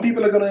 And some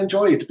people are going to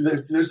enjoy it.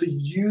 There's a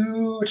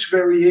huge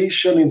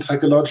variation in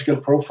psychological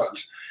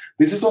profiles.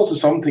 This is also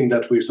something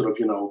that we sort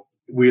of,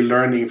 we're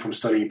learning from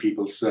studying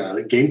people's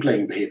game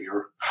playing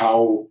behavior,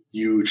 how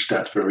huge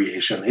that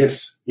variation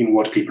is in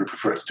what people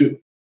prefer to do.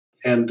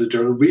 And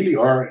there really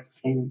are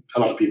a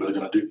lot of people are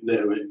going to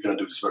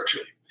do this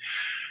virtually.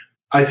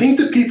 I think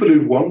that people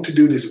who want to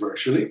do this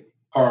virtually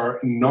are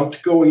not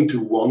going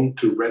to want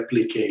to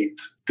replicate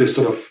the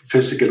sort of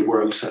physical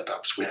world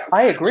setups we have.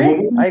 I agree.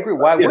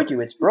 Why would you?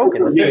 It's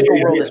broken. The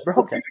physical world is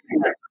broken.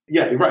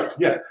 Yeah, right.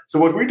 Yeah. So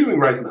what we're doing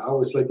right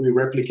now is like we're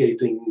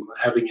replicating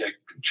having a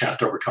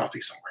chat over coffee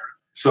somewhere.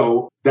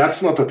 So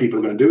that's not how people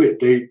are going to do it.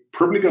 They're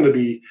probably going to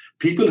be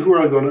people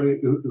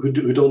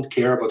who don't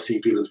care about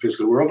seeing people in the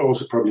physical world,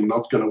 also probably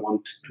not going to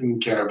want to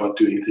care about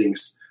doing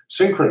things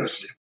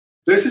synchronously.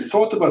 There's this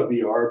thought about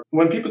VR.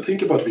 When people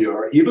think about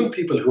VR, even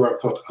people who have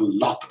thought a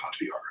lot about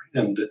VR,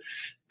 and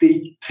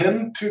they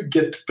tend to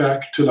get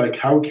back to like,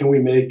 how can we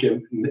make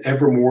an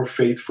ever more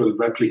faithful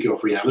replica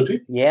of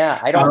reality? Yeah,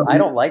 I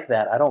don't like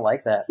that. I don't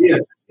like that. Yeah.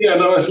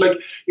 No, it's like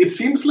it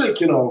seems like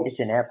it's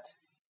inept.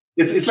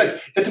 It's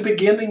like at the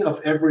beginning of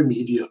every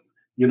medium,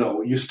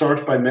 you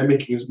start by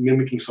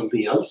mimicking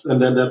something else, and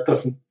then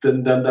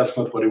that's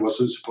not what it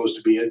was supposed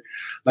to be.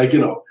 Like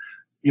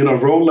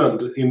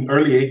Roland in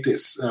early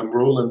 80s,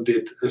 Roland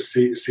did a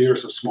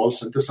series of small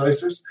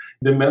synthesizers.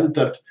 They meant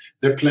that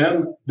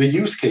the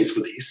use case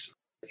for these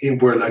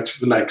were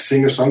like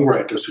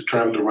singer-songwriters who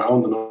traveled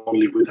around and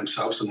only with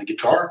themselves on the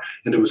guitar,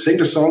 and they would sing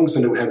their songs,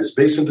 and they would have this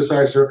bass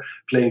synthesizer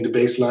playing the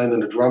bass line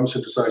and the drum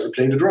synthesizer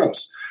playing the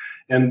drums.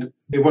 And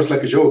it was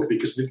like a joke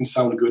because it didn't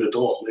sound good at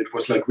all. It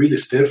was like really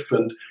stiff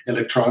and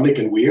electronic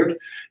and weird.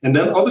 And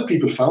then other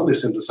people found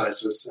these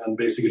synthesizers and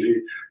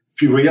basically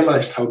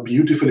realized how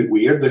beautifully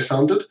weird they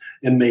sounded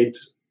and made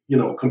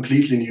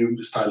completely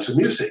new styles of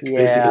music. Yeah,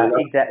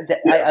 exactly.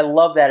 Yeah. I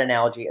love that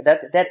analogy.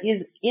 That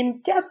is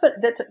indefinite.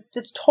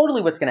 That's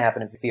totally what's going to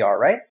happen in VR,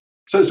 right?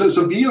 So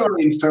VR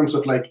in terms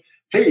of like,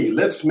 hey,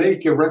 let's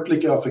make a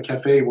replica of a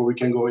cafe where we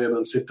can go in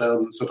and sit down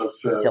and sort of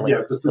silly.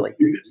 Because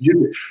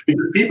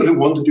people who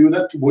want to do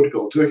that would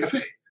go to a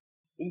cafe.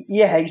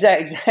 Yeah,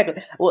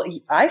 exactly. Well,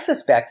 I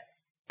suspect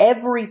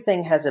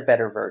everything has a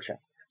better version.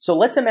 So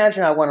let's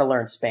imagine I want to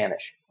learn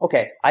Spanish.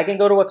 Okay, I can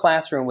go to a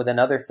classroom with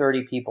another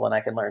 30 people and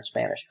I can learn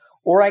Spanish.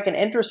 Or I can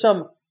enter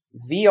some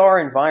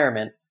VR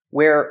environment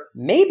where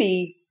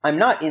maybe I'm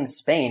not in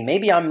Spain.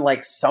 Maybe I'm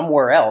like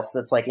somewhere else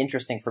that's like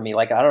interesting for me.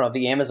 Like, I don't know,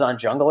 the Amazon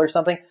jungle or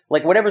something.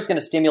 Like whatever's going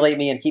to stimulate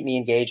me and keep me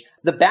engaged.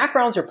 The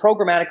backgrounds are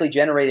programmatically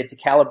generated to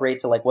calibrate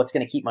to like what's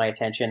going to keep my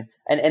attention.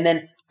 And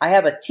then I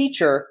have a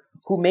teacher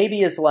who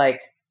maybe is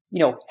like,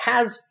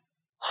 has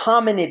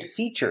hominid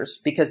features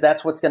because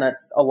that's what's going to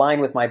align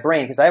with my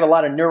brain because I have a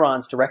lot of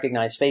neurons to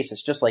recognize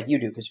faces just like you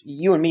do because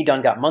you and me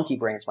done got monkey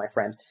brains, my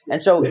friend.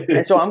 And so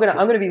I'm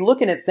going to be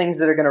looking at things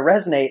that are going to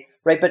resonate,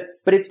 right? But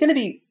it's going to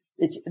be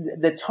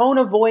the tone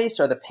of voice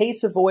or the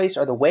pace of voice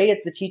or the way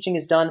the teaching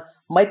is done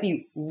might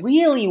be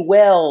really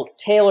well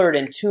tailored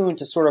and tuned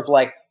to sort of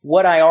like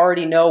what I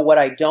already know, what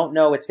I don't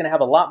know. It's going to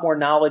have a lot more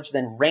knowledge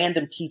than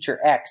random teacher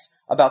X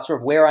about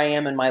sort of where I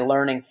am in my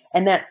learning,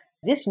 and that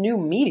this new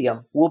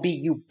medium will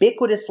be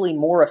ubiquitously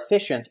more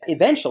efficient,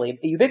 eventually,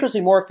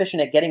 ubiquitously more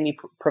efficient at getting me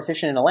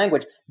proficient in a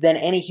language than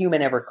any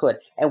human ever could.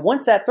 And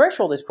once that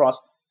threshold is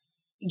crossed,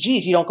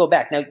 geez, you don't go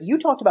back. Now, you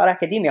talked about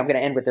academia. I'm going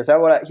to end with this. I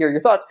want to hear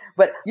your thoughts.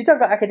 But you talked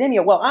about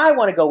academia. Well, I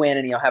want to go in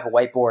and have a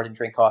whiteboard and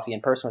drink coffee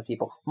in person with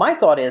people. My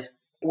thought is,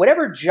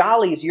 whatever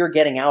jollies you're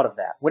getting out of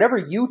that, whatever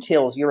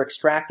utils you're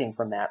extracting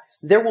from that,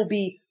 there will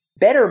be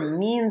better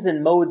means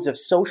and modes of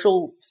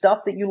social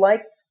stuff that you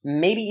like,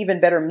 maybe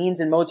even better means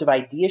and modes of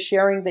idea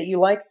sharing that you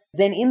like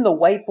than in the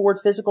whiteboard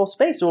physical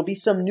space. There will be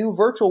some new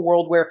virtual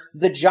world where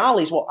the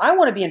jollies, well, I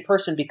want to be in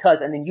person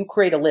because, and then you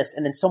create a list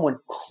and then someone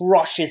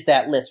crushes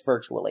that list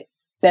virtually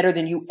better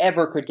than you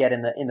ever could get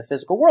in the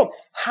physical world.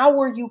 How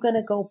are you going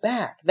to go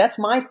back? That's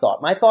my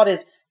thought. My thought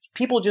is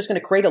people are just going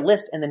to create a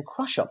list and then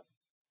crush them.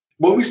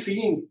 What we're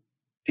seeing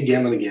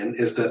again and again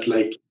is that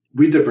like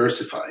we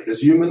diversify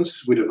as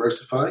humans. We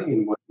diversify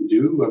in what we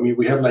do. I mean,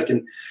 we have like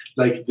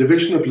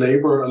division of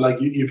labor. Like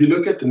if you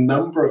look at the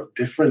number of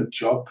different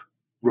job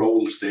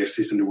roles there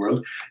is in the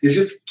world, it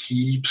just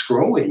keeps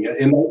growing.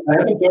 And I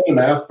haven't done the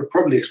math, but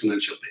probably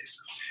exponential pace.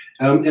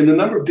 And the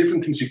number of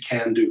different things you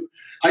can do.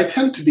 I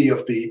tend to be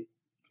of the.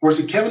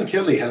 Kevin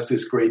Kelly has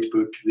this great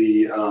book,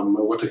 the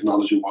What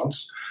Technology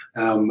Wants.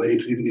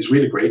 It's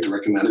really great to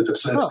recommend it.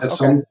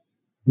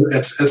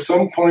 At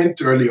some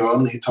point early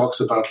on, he talks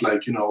about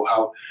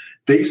how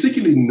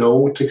basically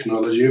no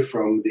technology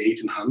from the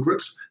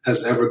 1800s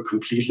has ever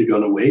completely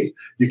gone away.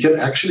 You can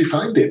actually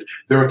find it.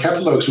 There are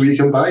catalogs where you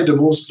can buy the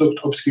most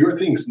obscure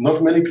things.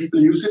 Not many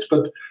people use it,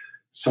 but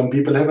some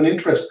people have an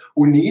interest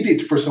or need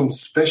it for some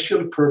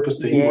special purpose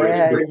thing.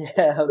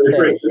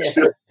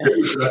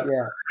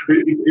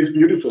 It's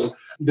beautiful.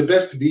 The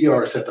best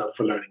VR setup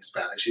for learning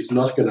Spanish is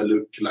not going to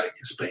look like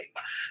Spain.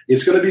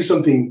 It's going to be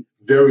something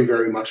very,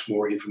 very much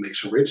more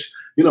information rich.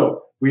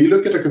 We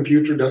look at a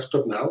computer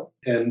desktop now,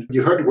 and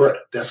you heard the word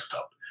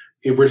desktop.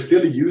 If we're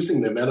still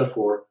using the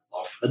metaphor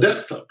of a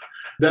desktop,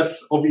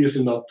 that's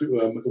obviously not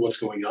what's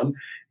going on.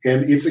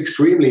 And it's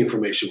extremely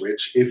information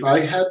rich.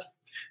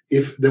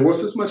 If there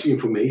was as much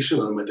information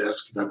on my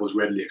desk that was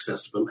readily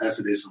accessible as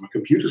it is on a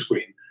computer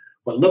screen,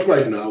 well, not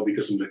right now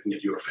because I'm looking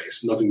at your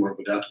face, nothing more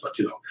with that, but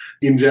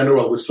in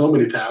general, with so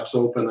many tabs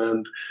open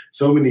and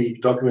so many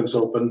documents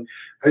open,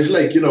 it's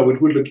like, it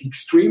would look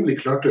extremely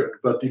cluttered,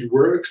 but it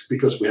works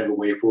because we have a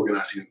way of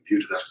organizing a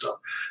computer desktop.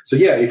 So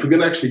yeah, if we're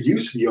going to actually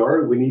use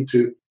VR, we need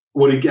to,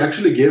 what it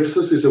actually gives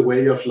us is a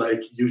way of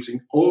like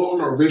using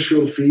all our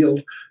visual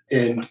field,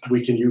 and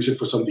we can use it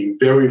for something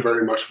very,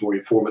 very much more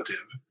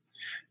informative.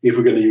 If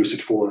we're going to use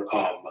it for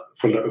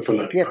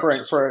learning. Yeah,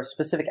 for a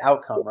specific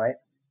outcome, right?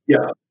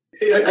 Yeah.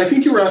 I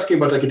think you were asking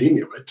about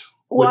academia, right?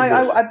 Well,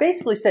 I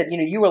basically said,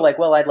 you were like,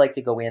 well, I'd like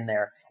to go in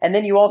there. And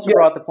then you also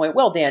brought the point,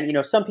 well, Dan,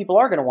 some people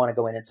are going to want to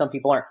go in and some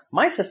people aren't.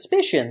 My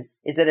suspicion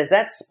is that as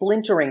that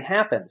splintering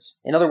happens,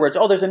 in other words,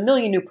 there's 1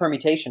 million new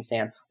permutations,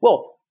 Dan.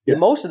 Well,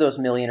 most of those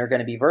 1 million are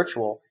going to be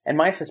virtual. And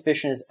my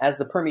suspicion is as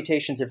the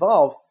permutations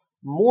evolve,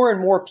 more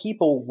and more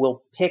people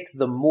will pick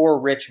the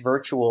more rich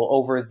virtual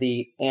over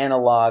the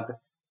analog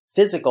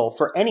physical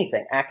for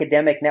anything,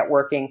 academic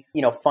networking,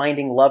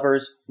 finding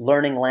lovers,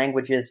 learning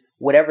languages,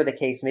 whatever the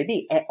case may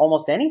be,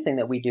 almost anything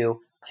that we do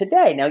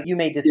today. Now, you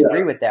may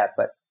disagree with that,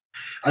 but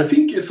I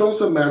think it's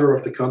also a matter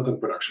of the content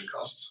production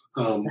costs.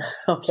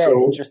 Okay,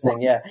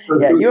 interesting. Yeah.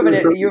 You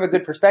have a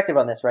good perspective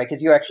on this, right?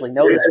 Because you actually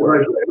know this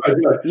work. Right.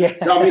 Yeah.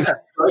 I mean,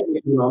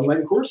 an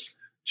online course,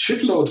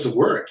 shitloads of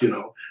work,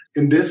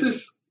 and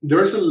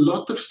there's a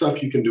lot of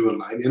stuff you can do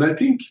online. And I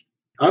think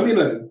I'm in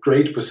a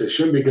great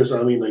position because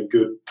I'm in a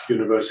good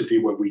university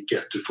where we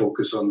get to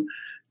focus on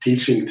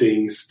teaching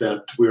things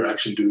that we're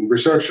actually doing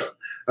research on.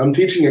 I'm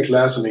teaching a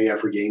class on AI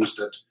for games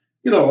that,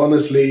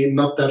 honestly,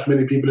 not that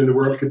many people in the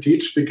world could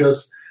teach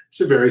because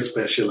it's a very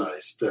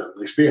specialized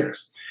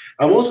experience.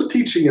 I'm also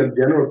teaching a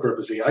general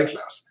purpose AI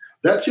class.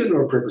 That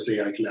general purpose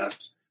AI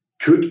class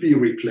could be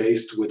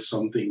replaced with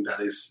something that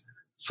is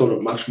sort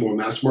of much more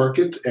mass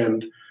market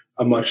and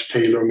a much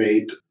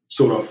tailor-made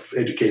sort of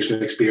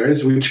educational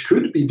experience, which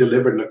could be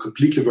delivered in a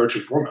completely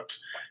virtual format.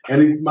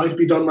 And it might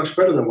be done much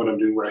better than what I'm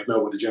doing right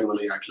now with the general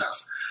AI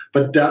class.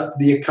 But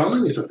the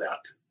economies of that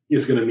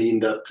is going to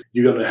mean that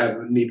you're going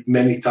to need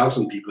many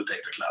thousand people to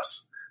take the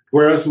class.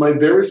 Whereas my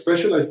very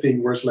specialized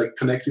thing, where it's like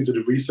connecting to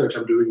the research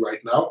I'm doing right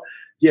now,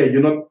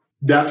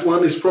 that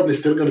one is probably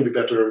still going to be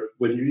better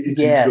when you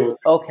Yes.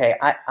 Okay.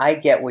 I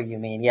get what you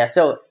mean. Yeah.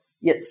 So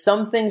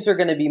some things are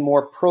going to be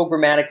more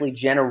programmatically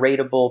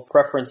generatable,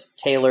 preference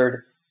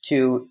tailored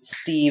to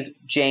Steve,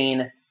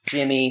 Jane,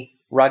 Jimmy,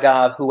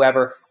 Raghav,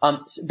 whoever,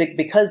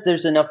 because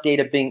there's enough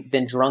data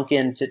been drunk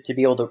in to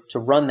be able to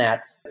run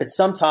that. But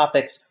some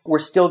topics, we're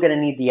still going to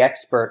need the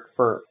expert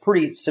for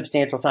pretty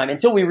substantial time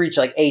until we reach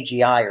like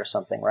AGI or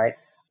something, right?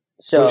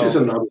 So, which is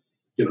another,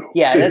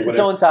 yeah, that's its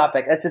own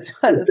topic. That's its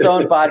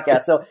own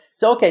podcast.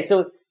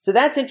 So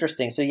that's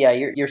interesting. So yeah,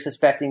 you're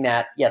suspecting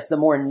that, yes, the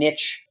more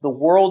niche the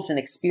worlds and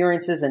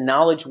experiences and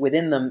knowledge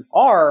within them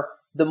are,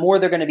 the more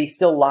they're going to be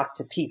still locked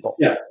to people.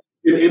 Yeah.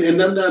 And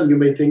then you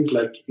may think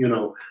like,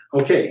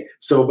 okay,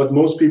 but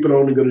most people are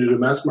only going to do the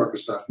mass market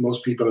stuff.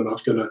 Most people are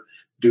not going to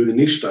do the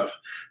niche stuff.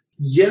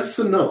 Yes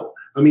and no.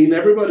 I mean,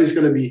 everybody's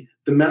going to be,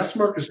 the mass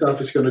market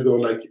stuff is going to go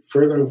like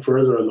further and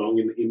further along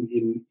in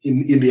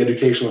the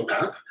educational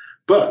path.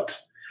 But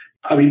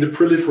I mean, the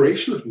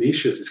proliferation of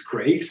niches is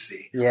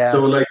crazy. Yeah,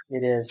 so like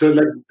it is. So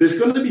like, there's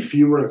going to be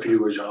fewer and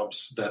fewer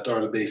jobs that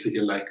are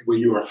basically like where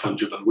you are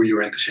fungible, where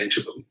you're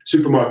interchangeable.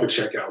 Supermarket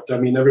checkout. I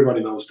mean,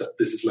 everybody knows that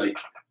this is like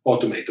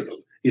automatable,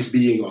 is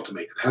being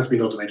automated, has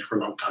been automated for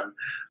a long time.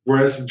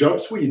 Whereas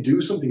jobs where you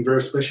do something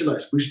very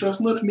specialized, which does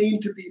not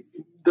mean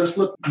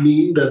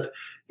that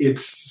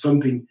it's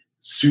something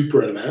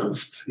super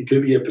advanced. It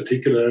could be a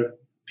particular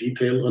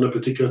detail on a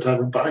particular type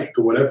of bike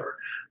or whatever.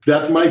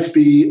 That might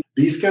be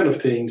these kind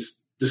of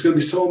things. There's going to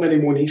be so many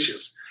more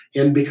niches.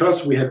 And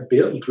because we have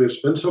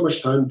spent so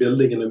much time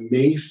building an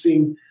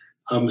amazing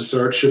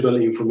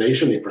searchable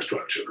information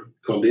infrastructure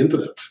called the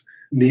internet,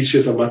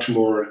 niches are much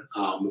more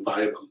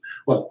viable.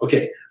 Well,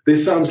 okay,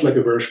 this sounds like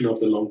a version of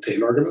the long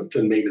tail argument,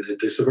 and maybe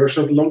it is a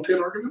version of the long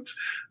tail argument,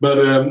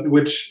 but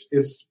which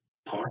is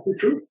partly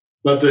true.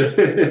 But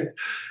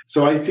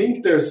so I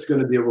think there's going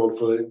to be a role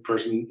for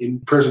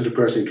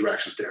person-to-person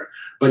interactions there.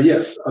 But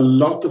yes, a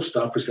lot of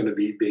stuff is going to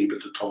be able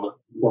to talk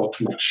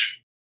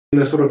much in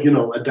a sort of,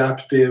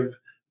 adaptive,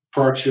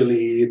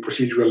 partially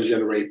procedurally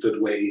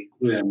generated way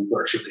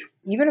virtually.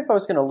 Even if I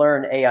was going to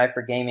learn AI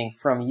for gaming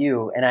from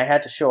you and I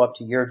had to show up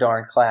to your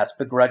darn class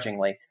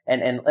begrudgingly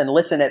and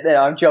listen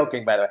I'm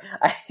joking, by the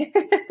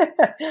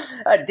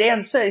way.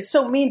 Dan's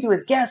so mean to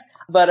his guests,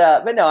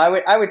 but no,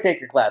 I would take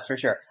your class for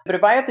sure. But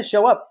if I have to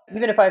show up,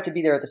 even if I have to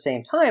be there at the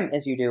same time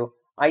as you do,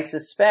 I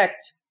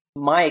suspect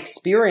my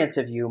experience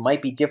of you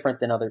might be different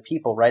than other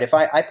people, right? If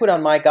I put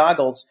on my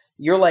goggles,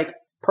 you're like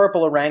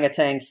purple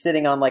orangutan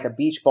sitting on like a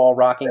beach ball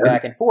rocking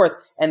back and forth,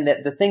 and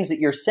the things that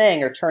you're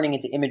saying are turning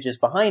into images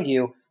behind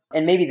you.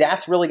 And maybe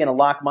that's really going to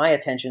lock my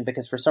attention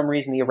because for some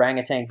reason the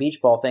orangutan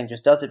beach ball thing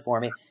just does it for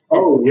me.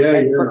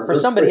 For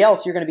somebody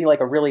else, you're going to be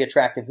like a really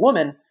attractive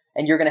woman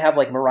and you're going to have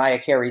like Mariah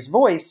Carey's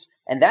voice,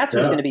 and that's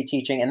who's going to be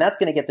teaching, and that's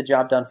going to get the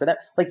job done for them.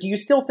 Like, do you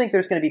still think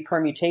there's going to be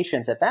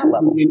permutations at that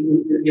level?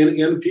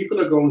 And people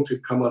are going to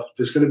come up.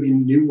 There's going to be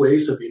new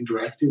ways of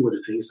interacting with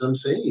the things I'm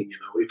saying.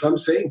 If I'm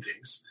saying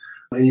things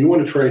and you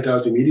want to try it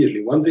out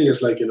immediately, one thing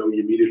is like, you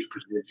immediately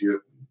put it into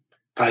your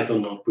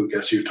Python notebook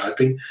as you're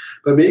typing,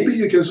 but maybe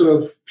you can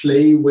sort of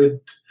play with,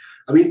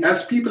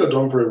 as people have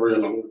done for a very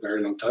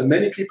long time,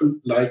 many people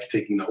like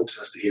taking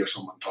notes as they hear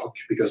someone talk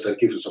because that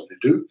gives them something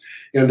to do.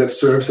 And that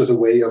serves as a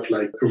way of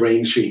like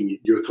arranging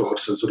your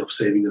thoughts and sort of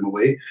saving them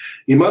away.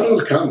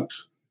 Immanuel Kant,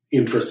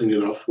 interestingly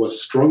enough,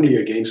 was strongly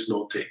against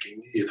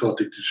note-taking. He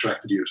thought it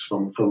distracted you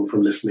from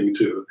listening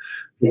to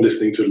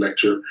a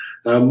lecture.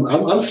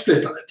 I'm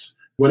split on it.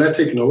 When I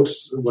take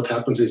notes, what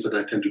happens is that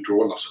I tend to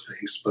draw lots of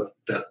things, but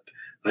that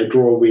I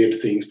draw weird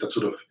things that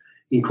sort of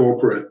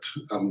incorporate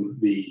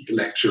the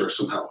lecture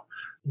somehow.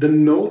 The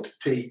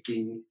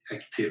note-taking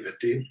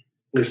activity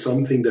is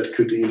something that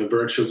could, in a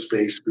virtual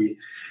space,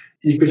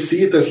 you could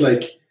see it as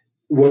like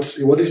what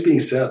is being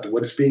said,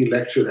 what is being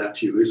lectured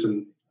at you is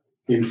an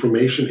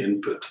information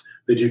input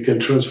that you can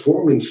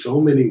transform in so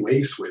many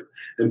ways with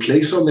and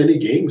play so many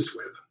games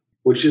with,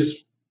 which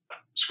is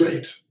it's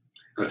great,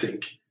 I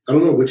think. I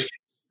don't know which game.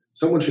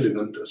 Someone should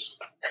invent this.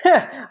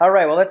 All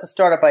right, well, that's a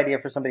startup idea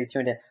for somebody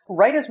tuned in.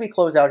 Right as we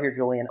close out here,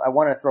 Julian, I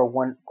want to throw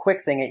one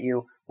quick thing at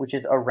you, which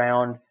is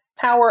around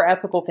power,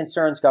 ethical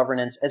concerns,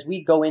 governance. As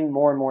we go in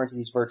more and more into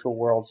these virtual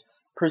worlds,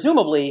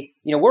 presumably,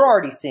 we're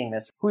already seeing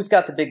this. Who's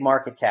got the big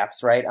market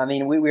caps, right? I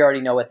mean, we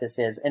already know what this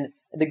is. And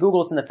the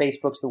Googles and the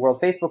Facebooks of the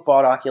world, Facebook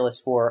bought Oculus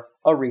for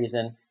a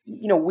reason.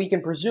 We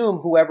can presume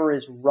whoever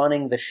is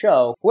running the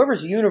show,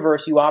 whoever's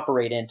universe you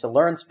operate in, to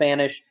learn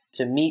Spanish,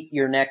 to meet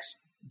your next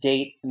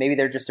date, maybe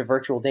they're just a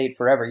virtual date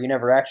forever. You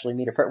never actually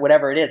meet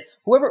whatever it is.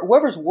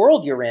 Whoever's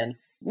world you're in,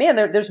 man,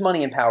 there's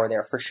money and power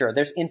there for sure.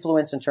 There's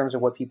influence in terms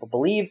of what people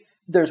believe.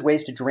 There's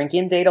ways to drink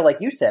in data,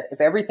 like you said. If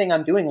everything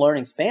I'm doing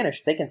learning Spanish,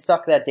 if they can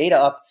suck that data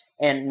up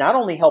and not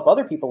only help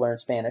other people learn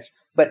Spanish,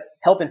 but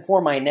help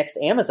inform my next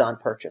Amazon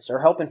purchase or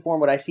help inform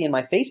what I see in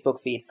my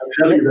Facebook feed. I'm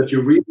telling you that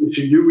you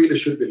really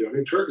should be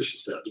learning Turkish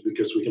instead,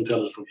 because we can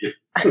tell it from you.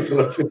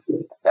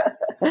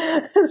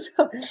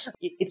 So,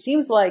 it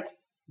seems like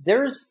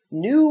there's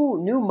new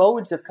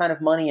modes of kind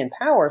of money and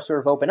power sort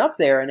of open up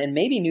there, and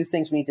maybe new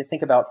things we need to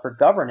think about for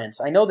governance.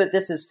 I know that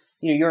this is,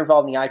 you're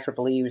involved in the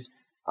IEEE, who's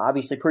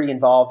obviously pretty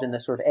involved in the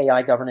sort of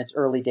AI governance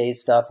early days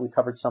stuff. We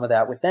covered some of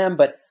that with them,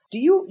 but do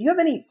you have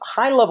any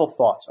high-level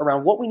thoughts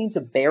around what we need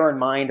to bear in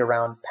mind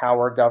around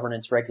power,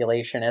 governance,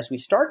 regulation as we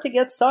start to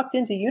get sucked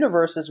into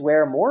universes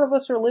where more of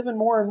us are living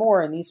more and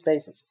more in these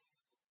spaces?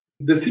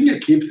 The thing I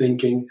keep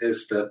thinking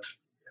is that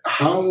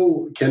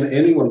how can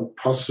anyone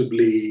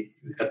possibly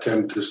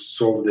attempt to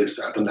solve this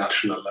at the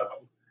national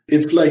level?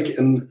 It's like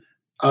an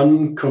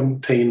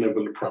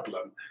uncontainable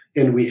problem.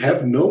 And we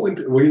have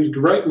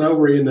right now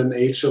we're in an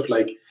age of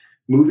like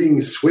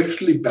moving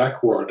swiftly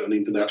backward on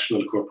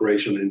international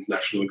cooperation and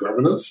international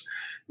governance,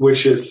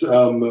 which is,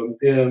 I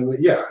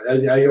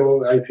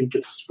think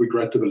it's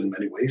regrettable in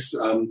many ways.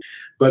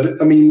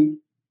 But I mean,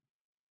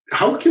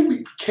 how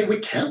we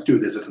can't do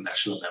this at a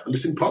national level?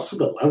 It's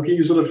impossible. How can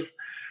you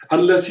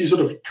unless you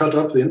sort of cut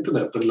up the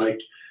internet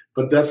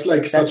but that's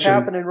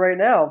happening right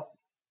now.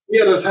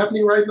 Yeah, that's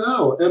happening right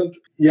now. And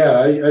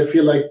yeah, I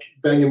feel like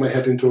banging my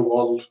head into a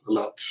wall a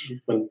lot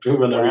when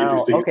I read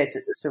these things. Okay,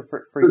 so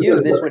for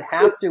you, this would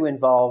have to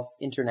involve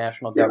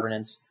international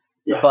governance,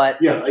 but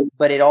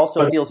it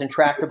also feels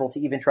intractable to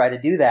even try to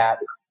do that.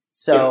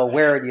 So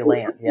where do you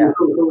land? Yeah.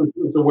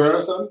 So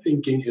whereas I'm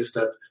thinking is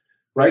that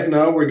right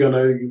now we're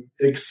going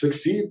to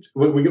succeed.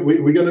 We're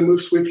going to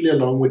move swiftly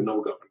along with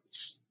no governance.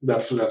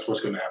 That's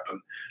what's going to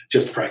happen,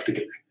 just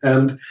practically.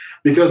 And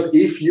because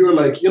if you're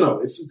like,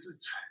 it's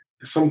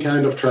some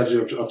kind of tragedy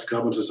of the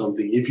commons or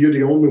something. If you're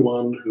the only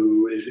one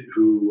who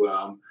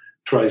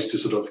tries to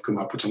sort of come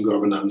up with some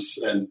governance,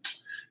 and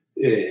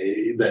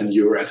then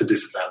you're at a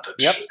disadvantage.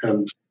 Yep.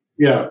 And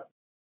yeah.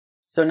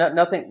 So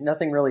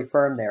nothing really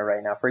firm there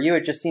right now. For you,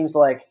 it just seems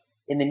like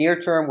in the near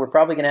term, we're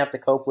probably going to have to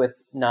cope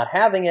with not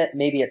having it.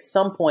 Maybe at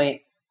some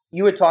point,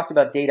 you had talked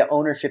about data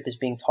ownership is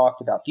being talked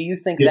about. Do you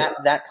think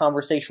that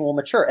conversation will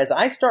mature? As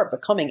I start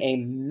becoming a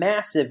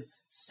massive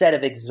set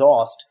of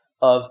exhaust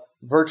of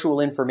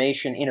virtual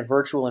information in a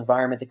virtual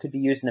environment that could be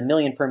used in a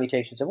million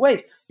permutations of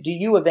ways, do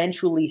you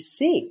eventually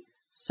see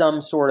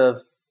some sort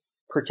of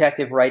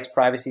protective rights,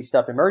 privacy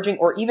stuff emerging?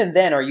 Or even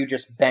then, are you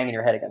just banging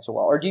your head against a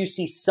wall? Or do you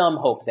see some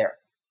hope there,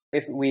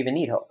 if we even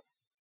need hope?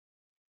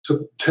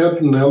 So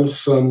Ted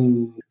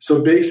Nelson,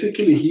 so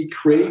basically he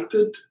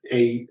created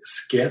a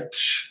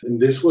sketch, and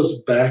this was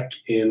back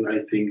in, I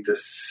think, the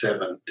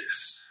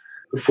 70s,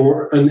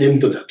 for an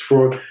internet,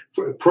 for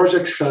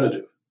Project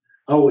Xanadu.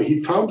 Oh,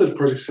 he founded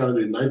Project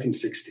Xanadu in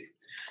 1960.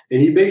 And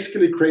he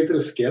basically created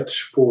a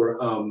sketch for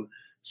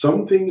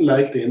something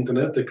like the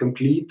internet, a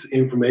complete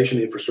information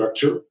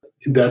infrastructure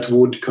that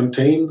would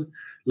contain,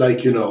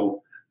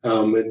 data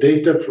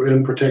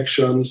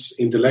protections,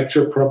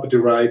 intellectual property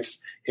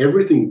rights,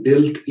 everything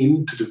built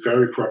into the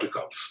very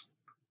protocols.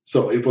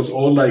 So it was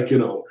all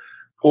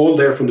all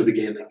there from the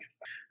beginning.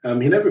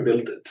 He never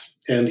built it,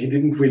 and he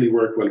didn't really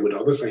work well with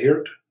others, I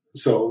heard.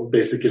 So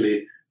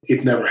basically,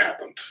 it never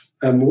happened.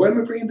 Why am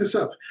I bringing this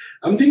up?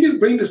 I'm thinking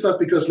bring this up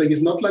because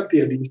it's not like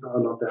the ideas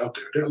are not out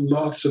there. There are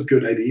lots of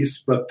good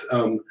ideas, but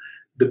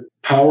the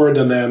power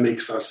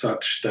dynamics are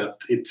such that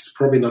it's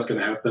probably not going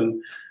to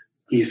happen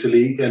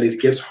easily, and it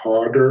gets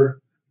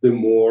harder the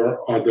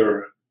more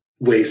other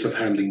ways of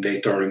handling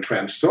data are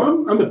entrenched. So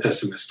I'm a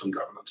pessimist on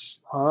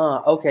governance.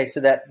 Okay. So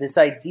that this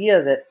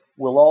idea that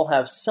we'll all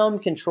have some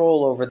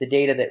control over the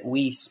data that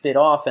we spit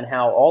off and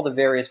how all the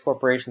various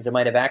corporations that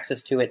might have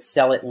access to it,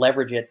 sell it,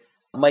 leverage it,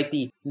 might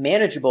be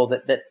manageable,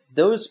 that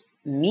those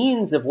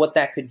means of what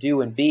that could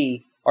do and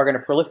be are going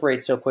to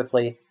proliferate so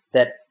quickly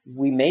that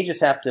we may just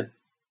have to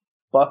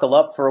buckle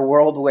up for a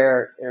world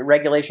where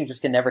regulation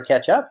just can never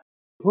catch up.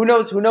 Who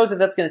knows if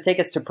that's going to take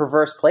us to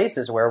perverse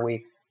places where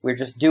we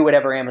just do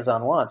whatever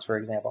Amazon wants, for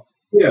example.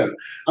 Yeah.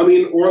 I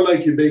mean, or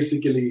you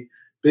basically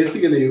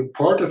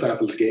part of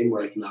Apple's game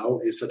right now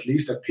is at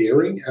least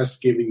appearing as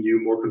giving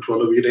you more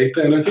control of your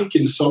data. And I think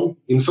in some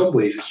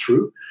ways it's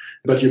true,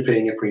 but you're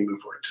paying a premium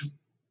for it.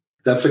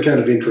 That's a kind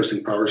of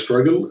interesting power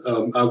struggle.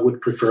 I would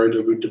prefer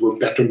there were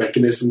better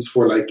mechanisms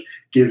for like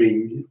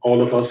giving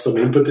all of us some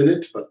input in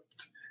it, but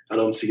I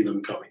don't see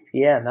them coming.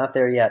 Yeah, not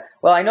there yet.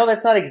 Well, I know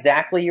that's not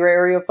exactly your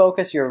area of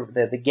focus. You're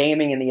the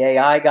gaming and the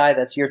AI guy.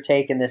 That's your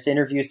take in this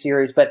interview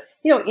series. But,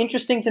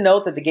 interesting to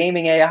note that the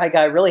gaming AI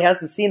guy really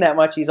hasn't seen that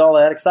much he's all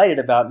that excited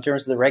about in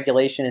terms of the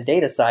regulation and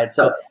data side.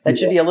 So that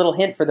should be a little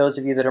hint for those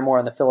of you that are more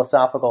on the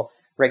philosophical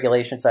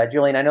regulation side.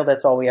 Julian, I know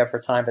that's all we have for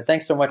time, but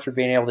thanks so much for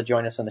being able to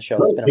join us on the show.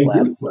 It's been a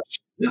blast.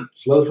 Yeah,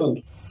 it's a lot of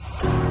fun.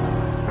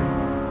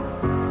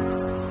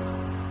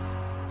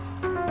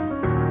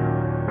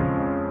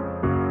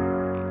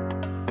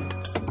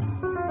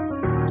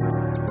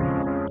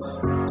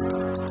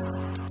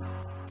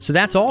 So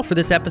that's all for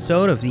this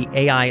episode of the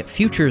AI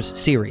Futures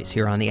series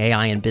here on the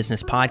AI and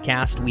Business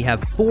Podcast. We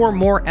have 4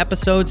 more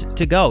episodes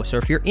to go. So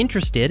if you're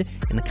interested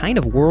in the kind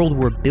of world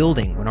we're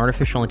building when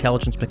artificial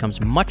intelligence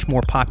becomes much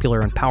more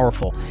popular and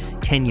powerful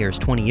 10 years,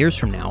 20 years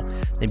from now,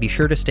 then be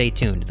sure to stay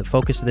tuned. The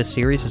focus of this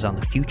series is on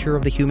the future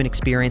of the human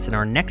experience, and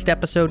our next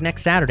episode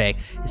next Saturday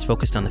is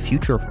focused on the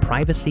future of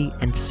privacy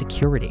and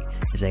security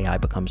as AI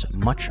becomes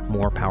much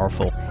more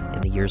powerful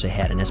in the years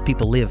ahead. And as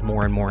people live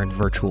more and more in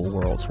virtual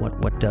worlds,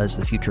 what does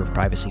the future of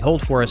privacy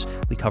hold for us?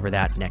 We cover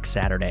that next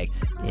Saturday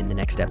in the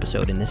next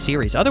episode in this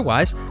series.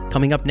 Otherwise,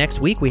 coming up next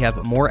week, we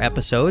have more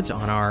episodes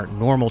on our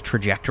normal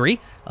trajectory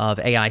of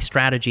AI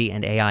strategy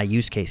and AI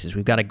use cases.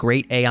 We've got a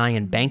great AI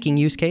and banking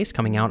use case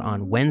coming out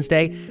on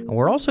Wednesday, and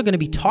we're also going to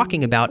be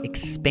talking about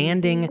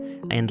expanding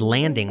and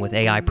landing with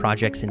AI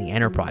projects in the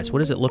enterprise. What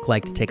does it look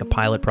like to take a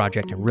pilot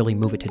project and really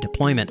move it to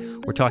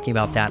deployment? We're talking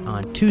about that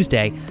on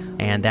Tuesday,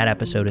 and that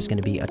episode is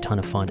going to be a ton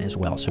of fun as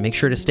well. So make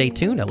sure to stay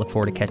tuned. I look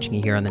forward to catching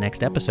you here on the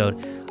next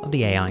episode of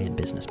the AI and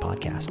Business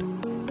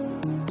Podcast.